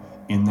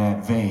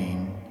that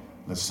vein,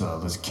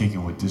 let's kick it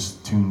with this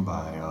tune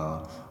by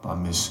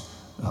Miss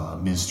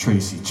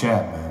Tracy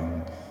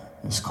Chapman.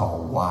 It's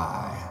called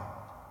Why.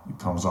 It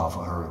comes off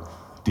of her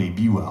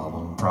debut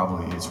album.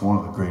 Probably it's one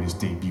of the greatest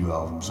debut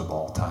albums of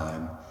all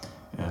time.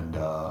 And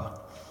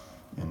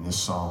this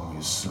song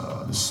is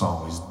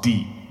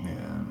deep,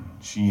 man.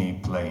 She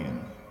ain't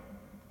playing.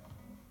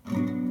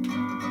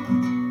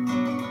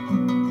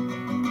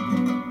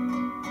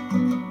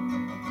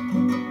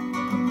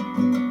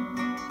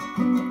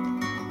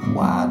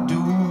 Why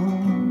do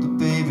the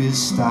babies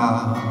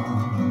stop?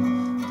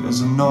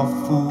 There's enough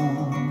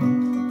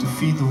food to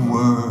feed the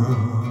world.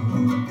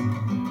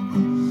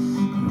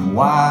 And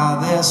why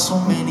there's so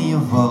many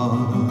of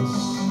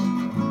us,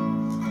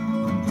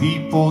 and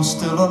people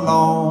still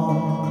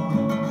alone?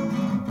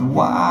 And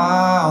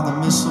why are the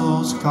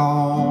missiles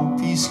called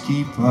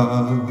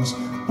peacekeepers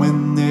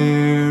when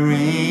they're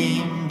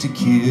aimed to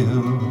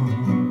kill?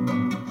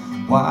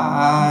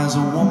 Why is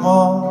a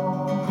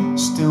woman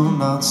still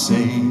not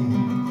safe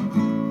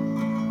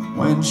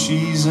when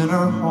she's in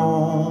her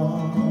home?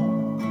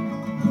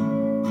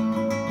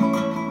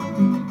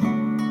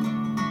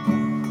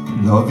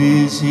 Love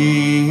is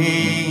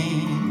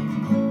hate,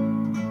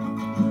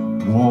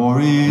 war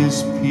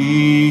is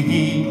peace,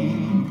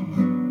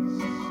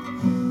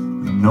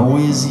 no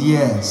is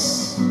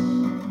yes,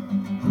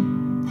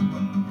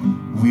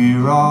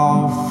 we're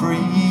all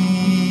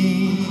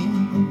free.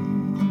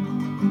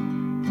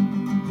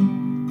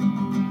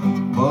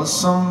 But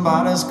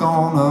somebody's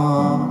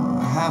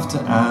gonna have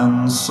to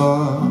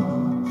answer.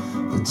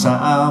 The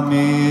time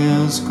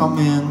is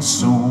coming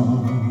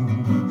soon.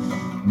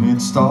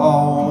 Amidst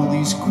all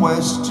these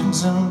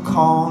questions and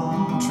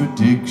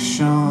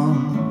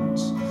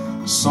contradictions,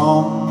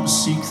 some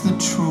seek the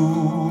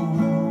truth.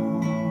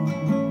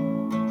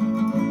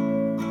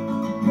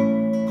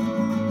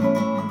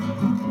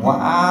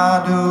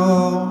 Why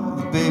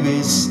do the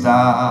babies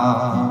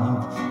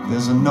starve?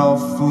 There's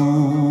enough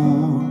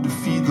food to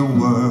feed the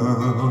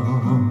world.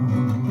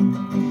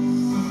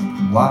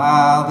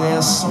 Why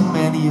there's so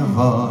many of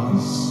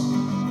us,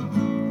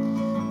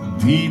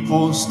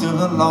 people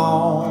still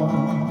alone?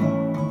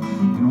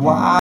 And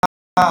why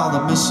are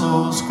the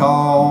missiles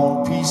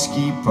called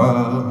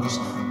peacekeepers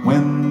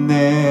when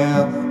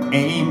they're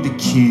aimed to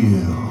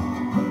kill?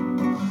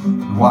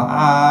 And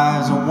why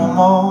is a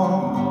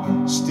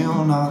woman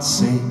still not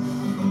safe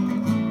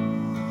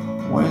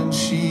when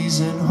she's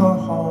in her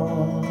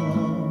home?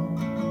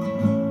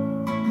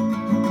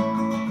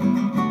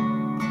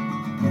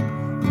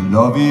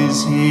 Love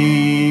is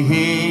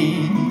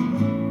hate,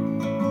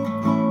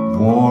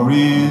 war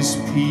is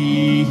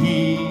peace,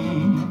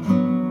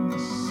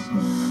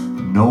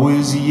 no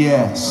is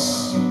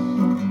yes,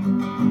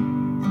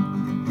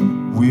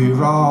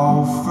 we're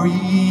all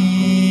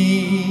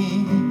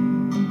free.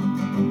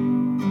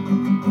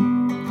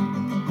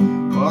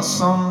 But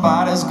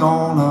somebody's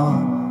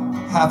gonna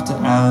have to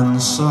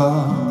answer.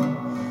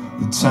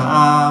 The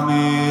time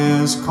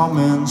is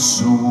coming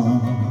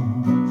soon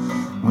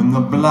when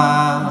the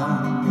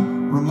blind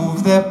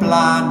remove their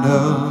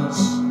blinders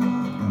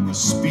and the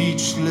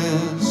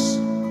speechless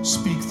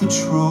speak the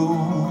truth.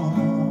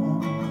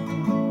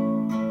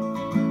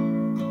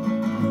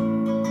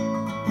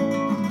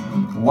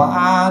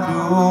 Why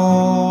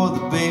do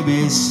the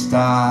babies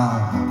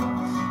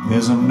starve?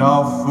 There's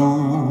enough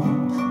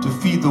food to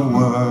feed the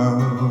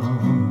world.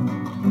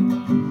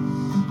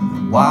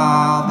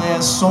 Why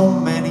there's so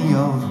many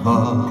of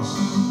us,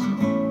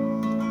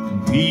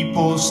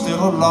 people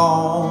still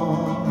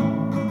alone?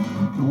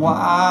 Why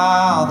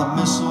are the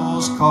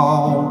missiles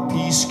called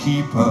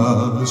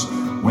peacekeepers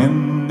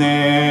when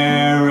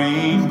they're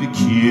aimed to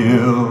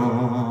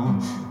kill?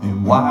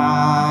 And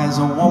why is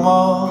a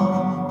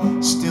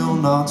woman still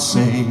not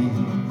safe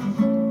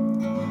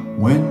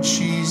when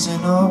she's in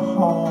her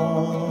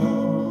home?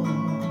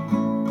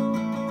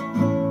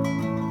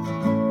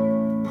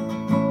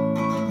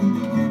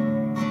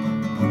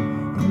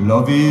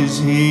 Love is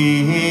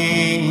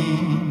hate,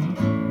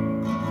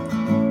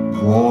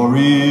 war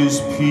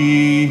is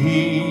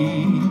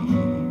peace,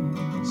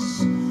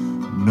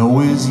 no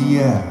is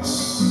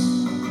yes,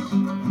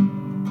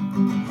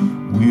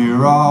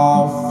 we're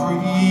all free.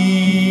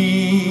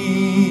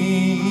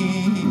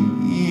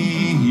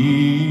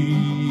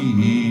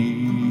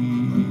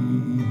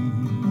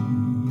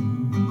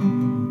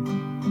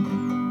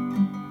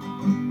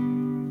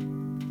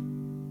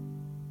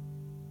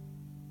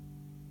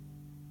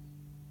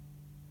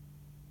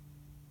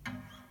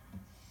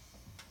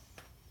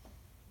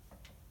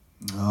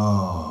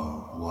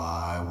 Oh,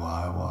 why?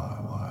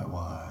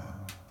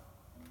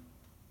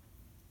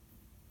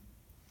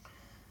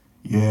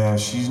 Yeah,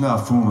 she's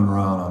not fooling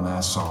around on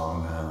that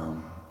song,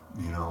 man.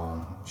 You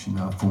know, she's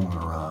not fooling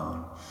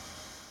around.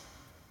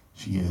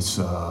 She gets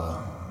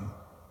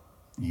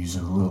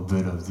using a little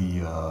bit of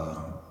the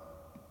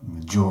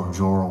George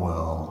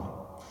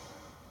Orwell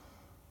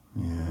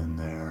in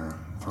there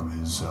from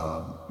his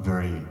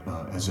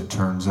as it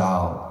turns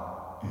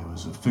out, it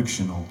was a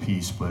fictional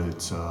piece, but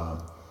it's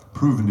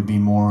proven to be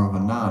more of a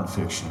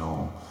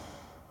non-fictional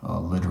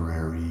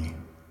literary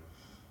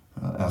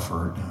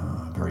effort,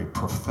 very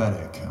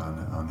prophetic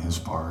on his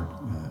part,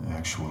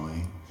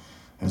 actually.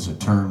 As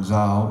it turns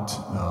out,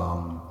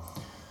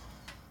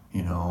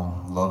 you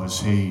know, love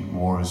is hate,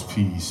 war is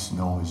peace,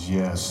 no is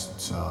yes.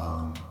 It's,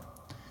 to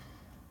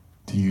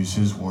use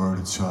his word,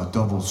 it's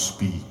double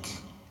speak.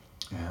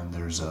 And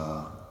there's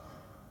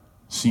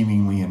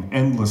seemingly an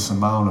endless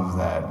amount of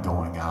that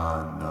going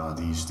on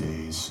these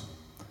days.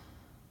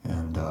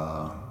 And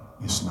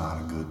it's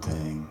not a good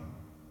thing.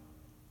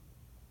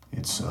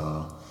 It's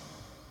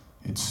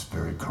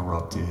very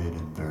corrupted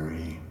and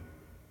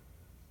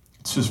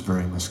it's just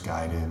very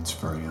misguided, it's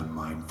very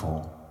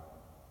unmindful.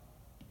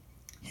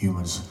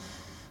 Humans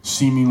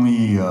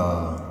seemingly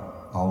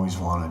always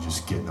want to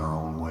just get in our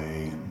own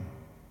way, and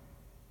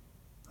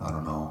I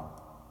don't know.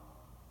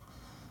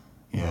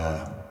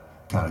 Yeah,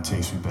 kind of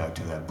takes me back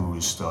to that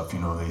Buddhist stuff. You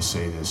know, they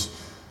say that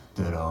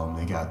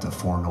they got the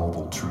Four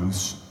Noble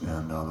Truths,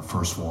 and the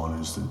first one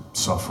is that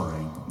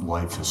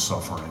life is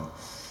suffering.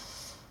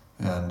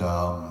 And,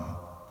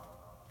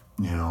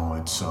 you know,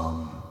 it's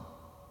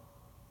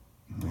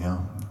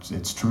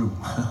true.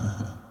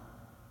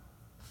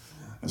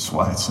 That's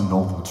why it's a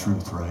noble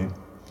truth, right?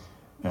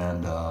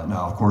 And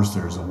now, of course,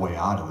 there's a way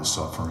out of the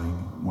suffering,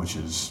 which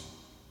is,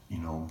 you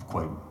know,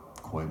 quite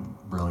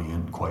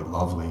brilliant, quite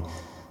lovely.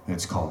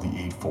 It's called the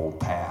Eightfold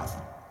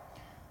Path.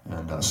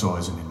 And so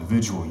as an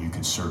individual, you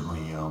can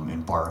certainly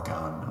embark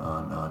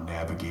on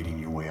navigating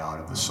your way out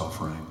of the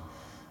suffering.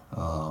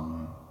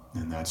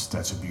 And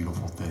that's a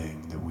beautiful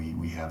thing, that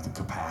we have the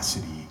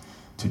capacity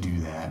to do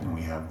that, and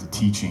we have the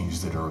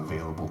teachings that are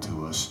available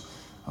to us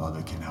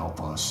that can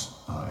help us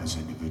as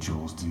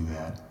individuals do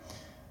that.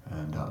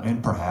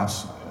 And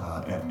perhaps,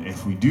 and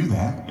if we do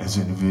that as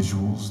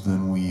individuals,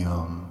 then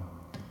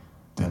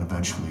then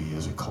eventually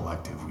as a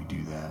collective we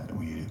do that.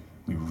 We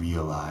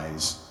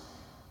realize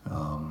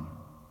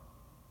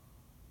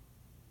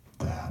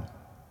that.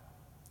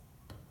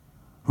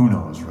 Who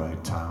knows,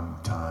 right? Time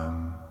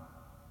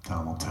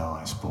will tell,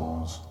 I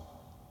suppose.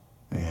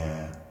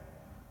 Yeah.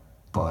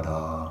 But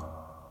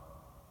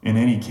in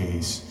any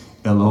case,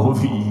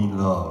 L-O-V-E,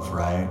 love,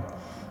 right?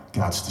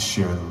 Got to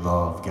share the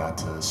love, got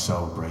to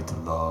celebrate the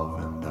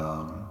love, and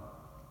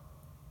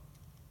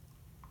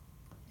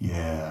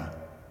yeah,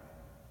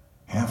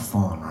 have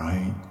fun,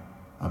 right?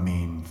 I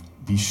mean,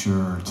 be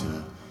sure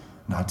to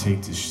not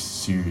take this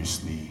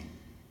seriously.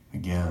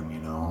 Again, you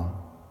know,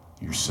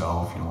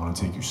 yourself, you don't want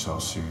to take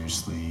yourself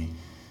seriously.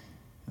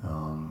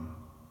 You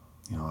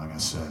know, like I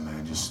said,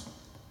 man, just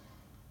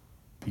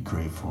be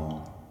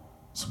grateful.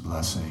 It's a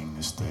blessing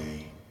this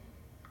day.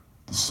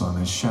 The sun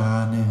is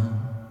shining,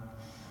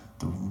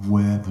 the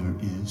weather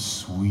is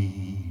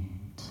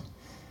sweet.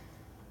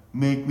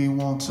 Make me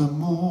want to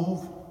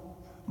move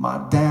my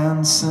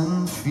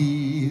dancing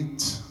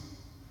feet.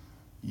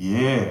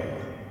 Yeah,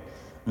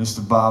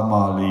 Mr. Bob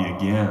Marley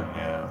again.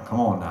 Yeah, come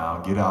on now,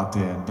 get out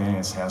there and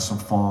dance, have some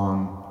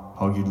fun,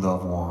 hug your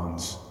loved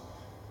ones.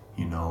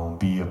 You know,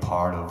 be a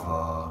part of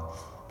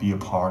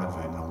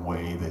it in a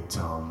way that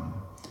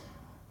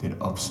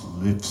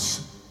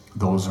uplifts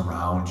those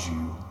around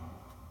you,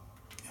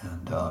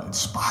 and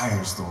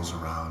inspires those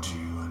around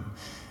you,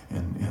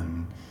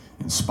 and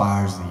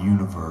inspires the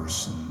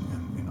universe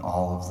and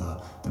all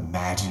of the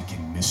magic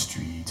and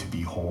mystery to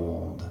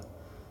behold.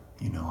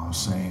 You know what I'm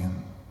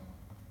saying?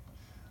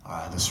 All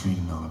right, let's read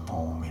another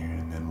poem here,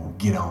 and then we'll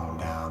get on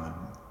down the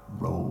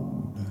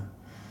road.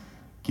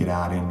 Get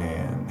out in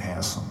there and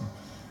have some,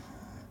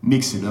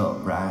 mix it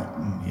up, right?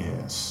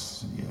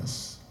 Yes,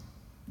 yes.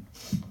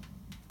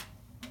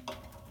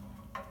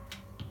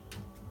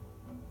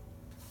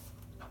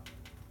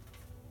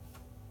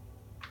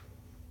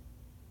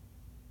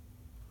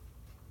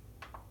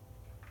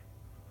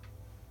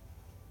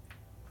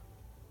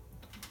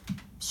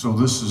 So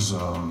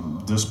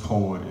this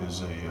poet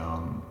is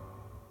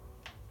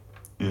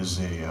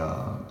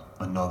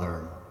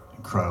another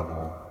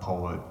incredible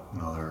poet,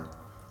 another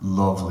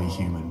lovely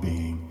human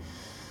being.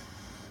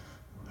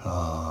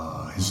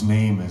 His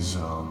name is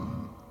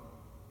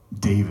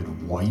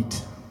David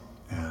White,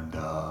 and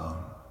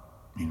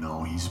you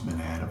know, he's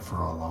been at it for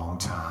a long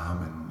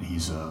time, and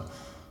he's a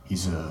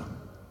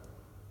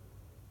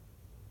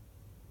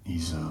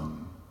he's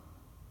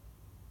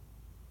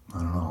I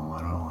don't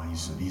know,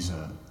 he's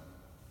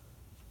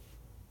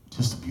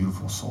just a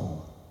beautiful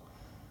soul,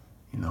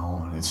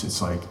 and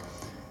it's like,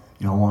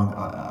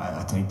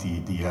 I think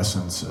the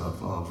essence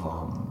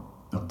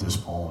of this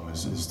poem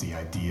is the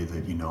idea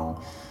that,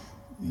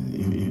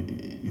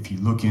 if you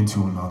look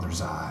into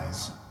another's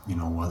eyes,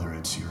 whether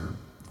it's your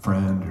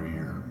friend or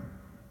your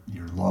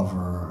lover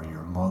or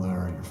your mother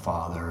or your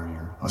father,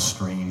 a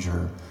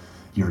stranger,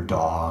 your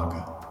dog,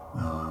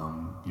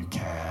 your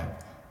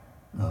cat,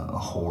 a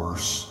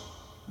horse,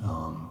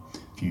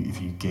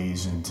 if you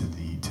gaze into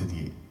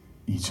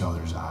each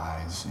other's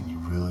eyes and you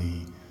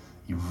really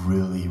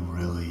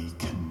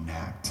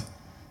connect,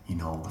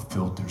 the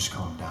filters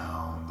come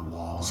down, the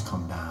walls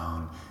come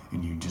down,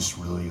 and you just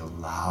really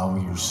allow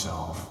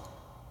yourself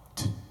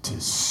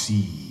to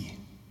see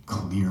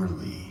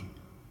clearly,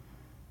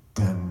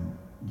 then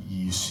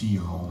you see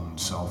your own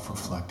self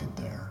reflected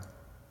there.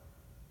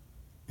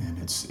 And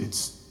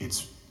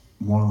it's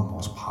one of the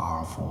most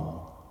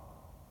powerful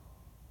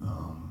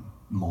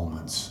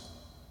moments.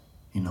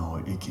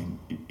 It can,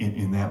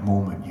 in that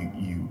moment,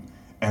 you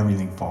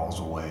everything falls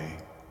away.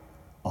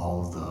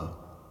 All the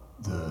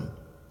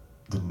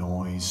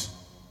noise,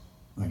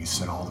 like I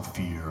said, all the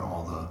fear,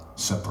 all the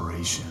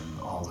separation,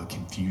 all the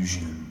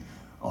confusion,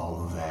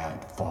 all of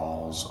that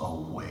falls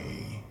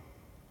away.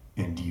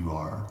 And you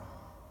are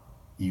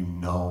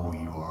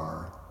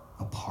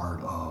a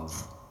part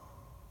of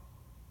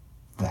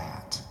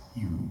that.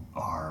 You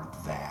are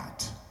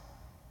that.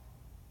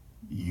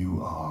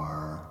 You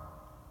are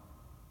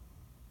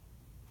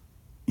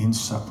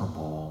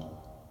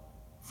inseparable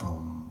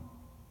from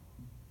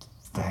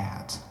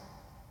that.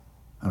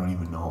 I don't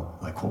even know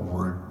like what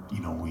word,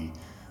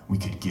 we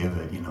could give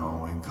it,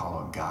 and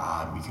call it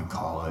God. We could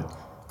call it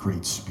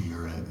Great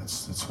Spirit.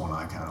 That's one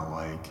I kind of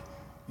like.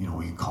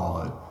 We could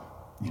call it,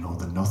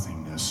 the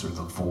nothingness or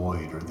the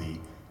void or the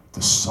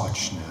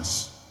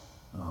suchness.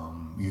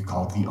 You could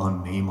call it the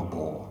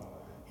unnameable.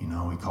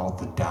 We call it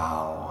the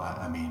Tao.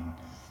 I mean,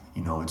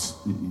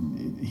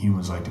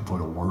 humans like to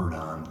put a word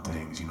on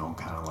things,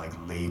 kind of like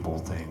label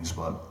things,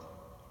 but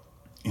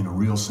in a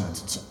real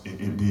sense,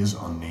 it is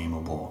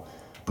unnameable.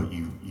 But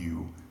you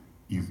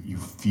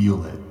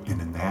feel it,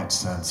 and in that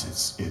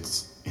sense,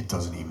 it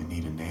doesn't even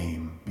need a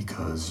name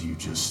because you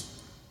just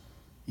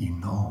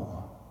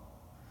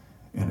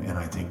and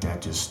I think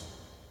that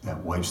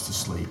wipes the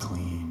slate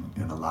clean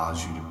and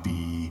allows you to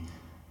be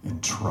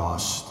and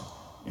trust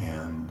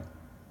and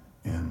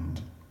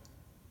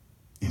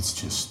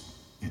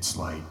it's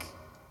like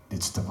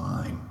it's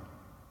divine,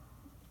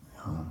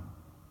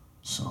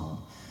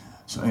 So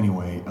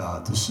anyway,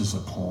 this is a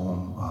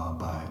poem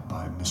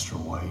by Mr.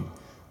 White,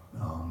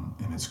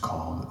 and it's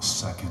called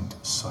Second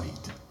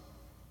Sight.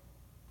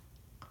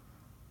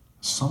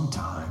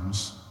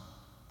 Sometimes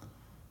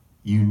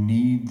you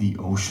need the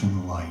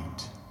ocean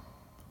light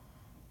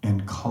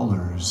and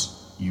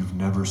colors you've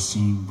never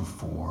seen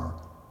before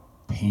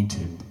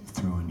painted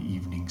through an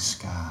evening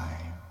sky.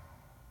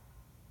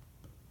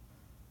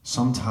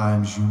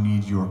 Sometimes you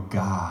need your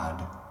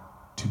God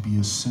to be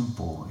a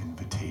simple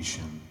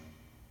invitation,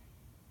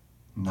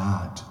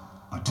 not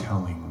a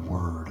telling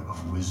word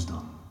of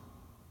wisdom.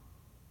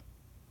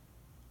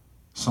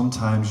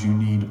 Sometimes you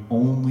need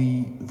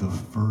only the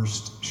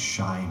first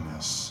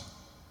shyness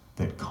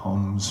that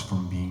comes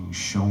from being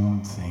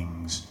shown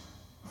things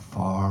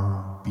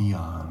far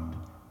beyond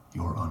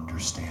your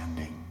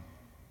understanding,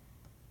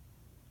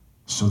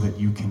 so that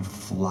you can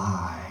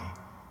fly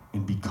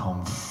and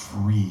become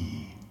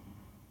free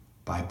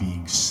by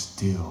being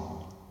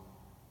still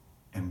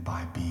and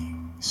by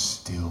being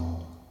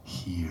still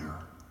here.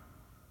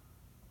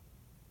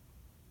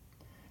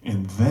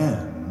 And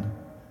then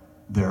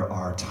there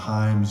are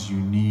times you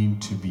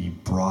need to be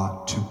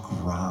brought to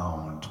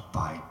ground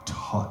by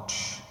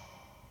touch,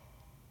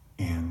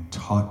 and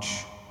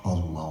touch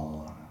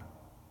alone.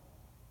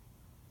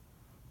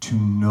 To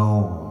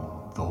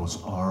know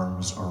those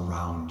arms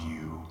around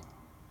you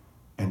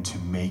and to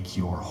make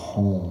your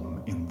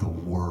home in the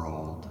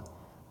world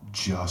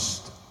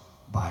just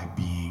by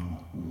being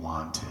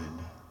wanted.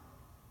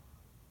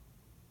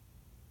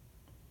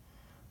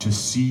 To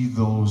see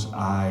those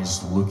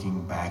eyes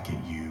looking back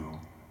at you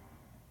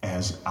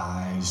as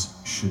eyes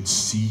should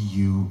see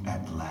you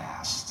at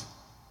last.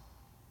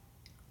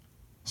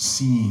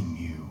 Seeing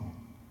you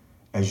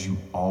as you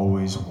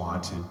always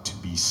wanted to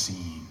be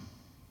seen.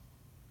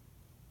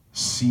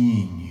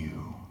 Seeing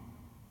you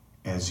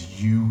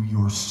as you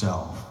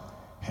yourself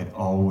had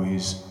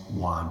always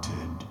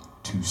wanted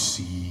to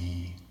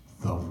see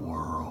the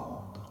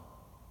world.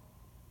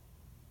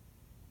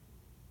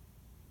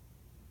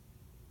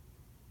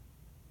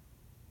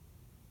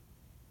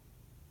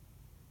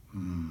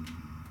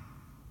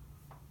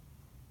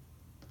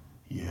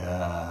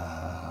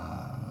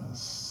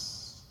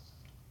 Yes.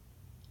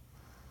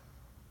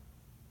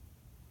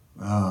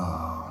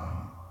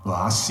 Well,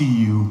 I see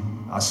you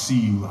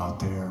out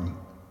there.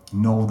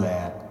 Know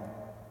that.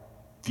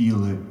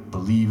 Feel it,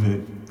 believe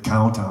it,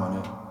 count on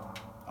it.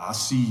 I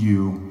see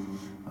you.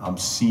 I'm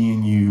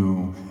seeing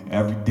you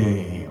every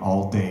day,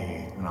 all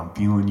day, and I'm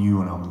feeling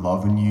you, and I'm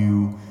loving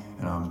you,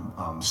 and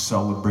I'm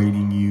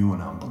celebrating you,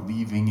 and I'm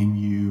believing in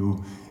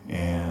you,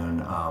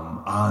 and I'm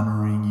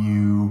honoring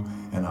you,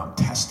 and I'm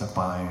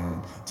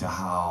testifying to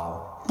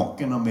how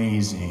fucking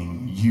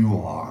amazing you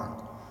are.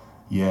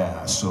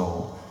 Yeah,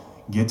 so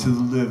get to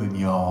the living,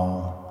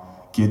 y'all.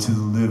 Get to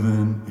the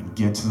living and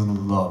get to the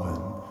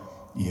loving.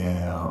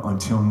 Yeah,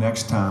 until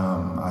next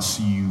time, I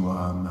see you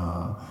on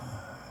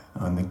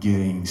the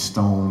Getting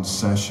Stoned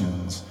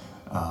sessions.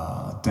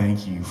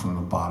 Thank you from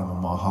the bottom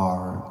of my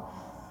heart.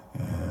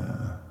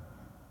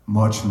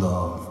 Much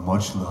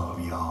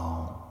love,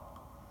 y'all.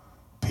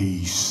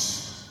 Peace.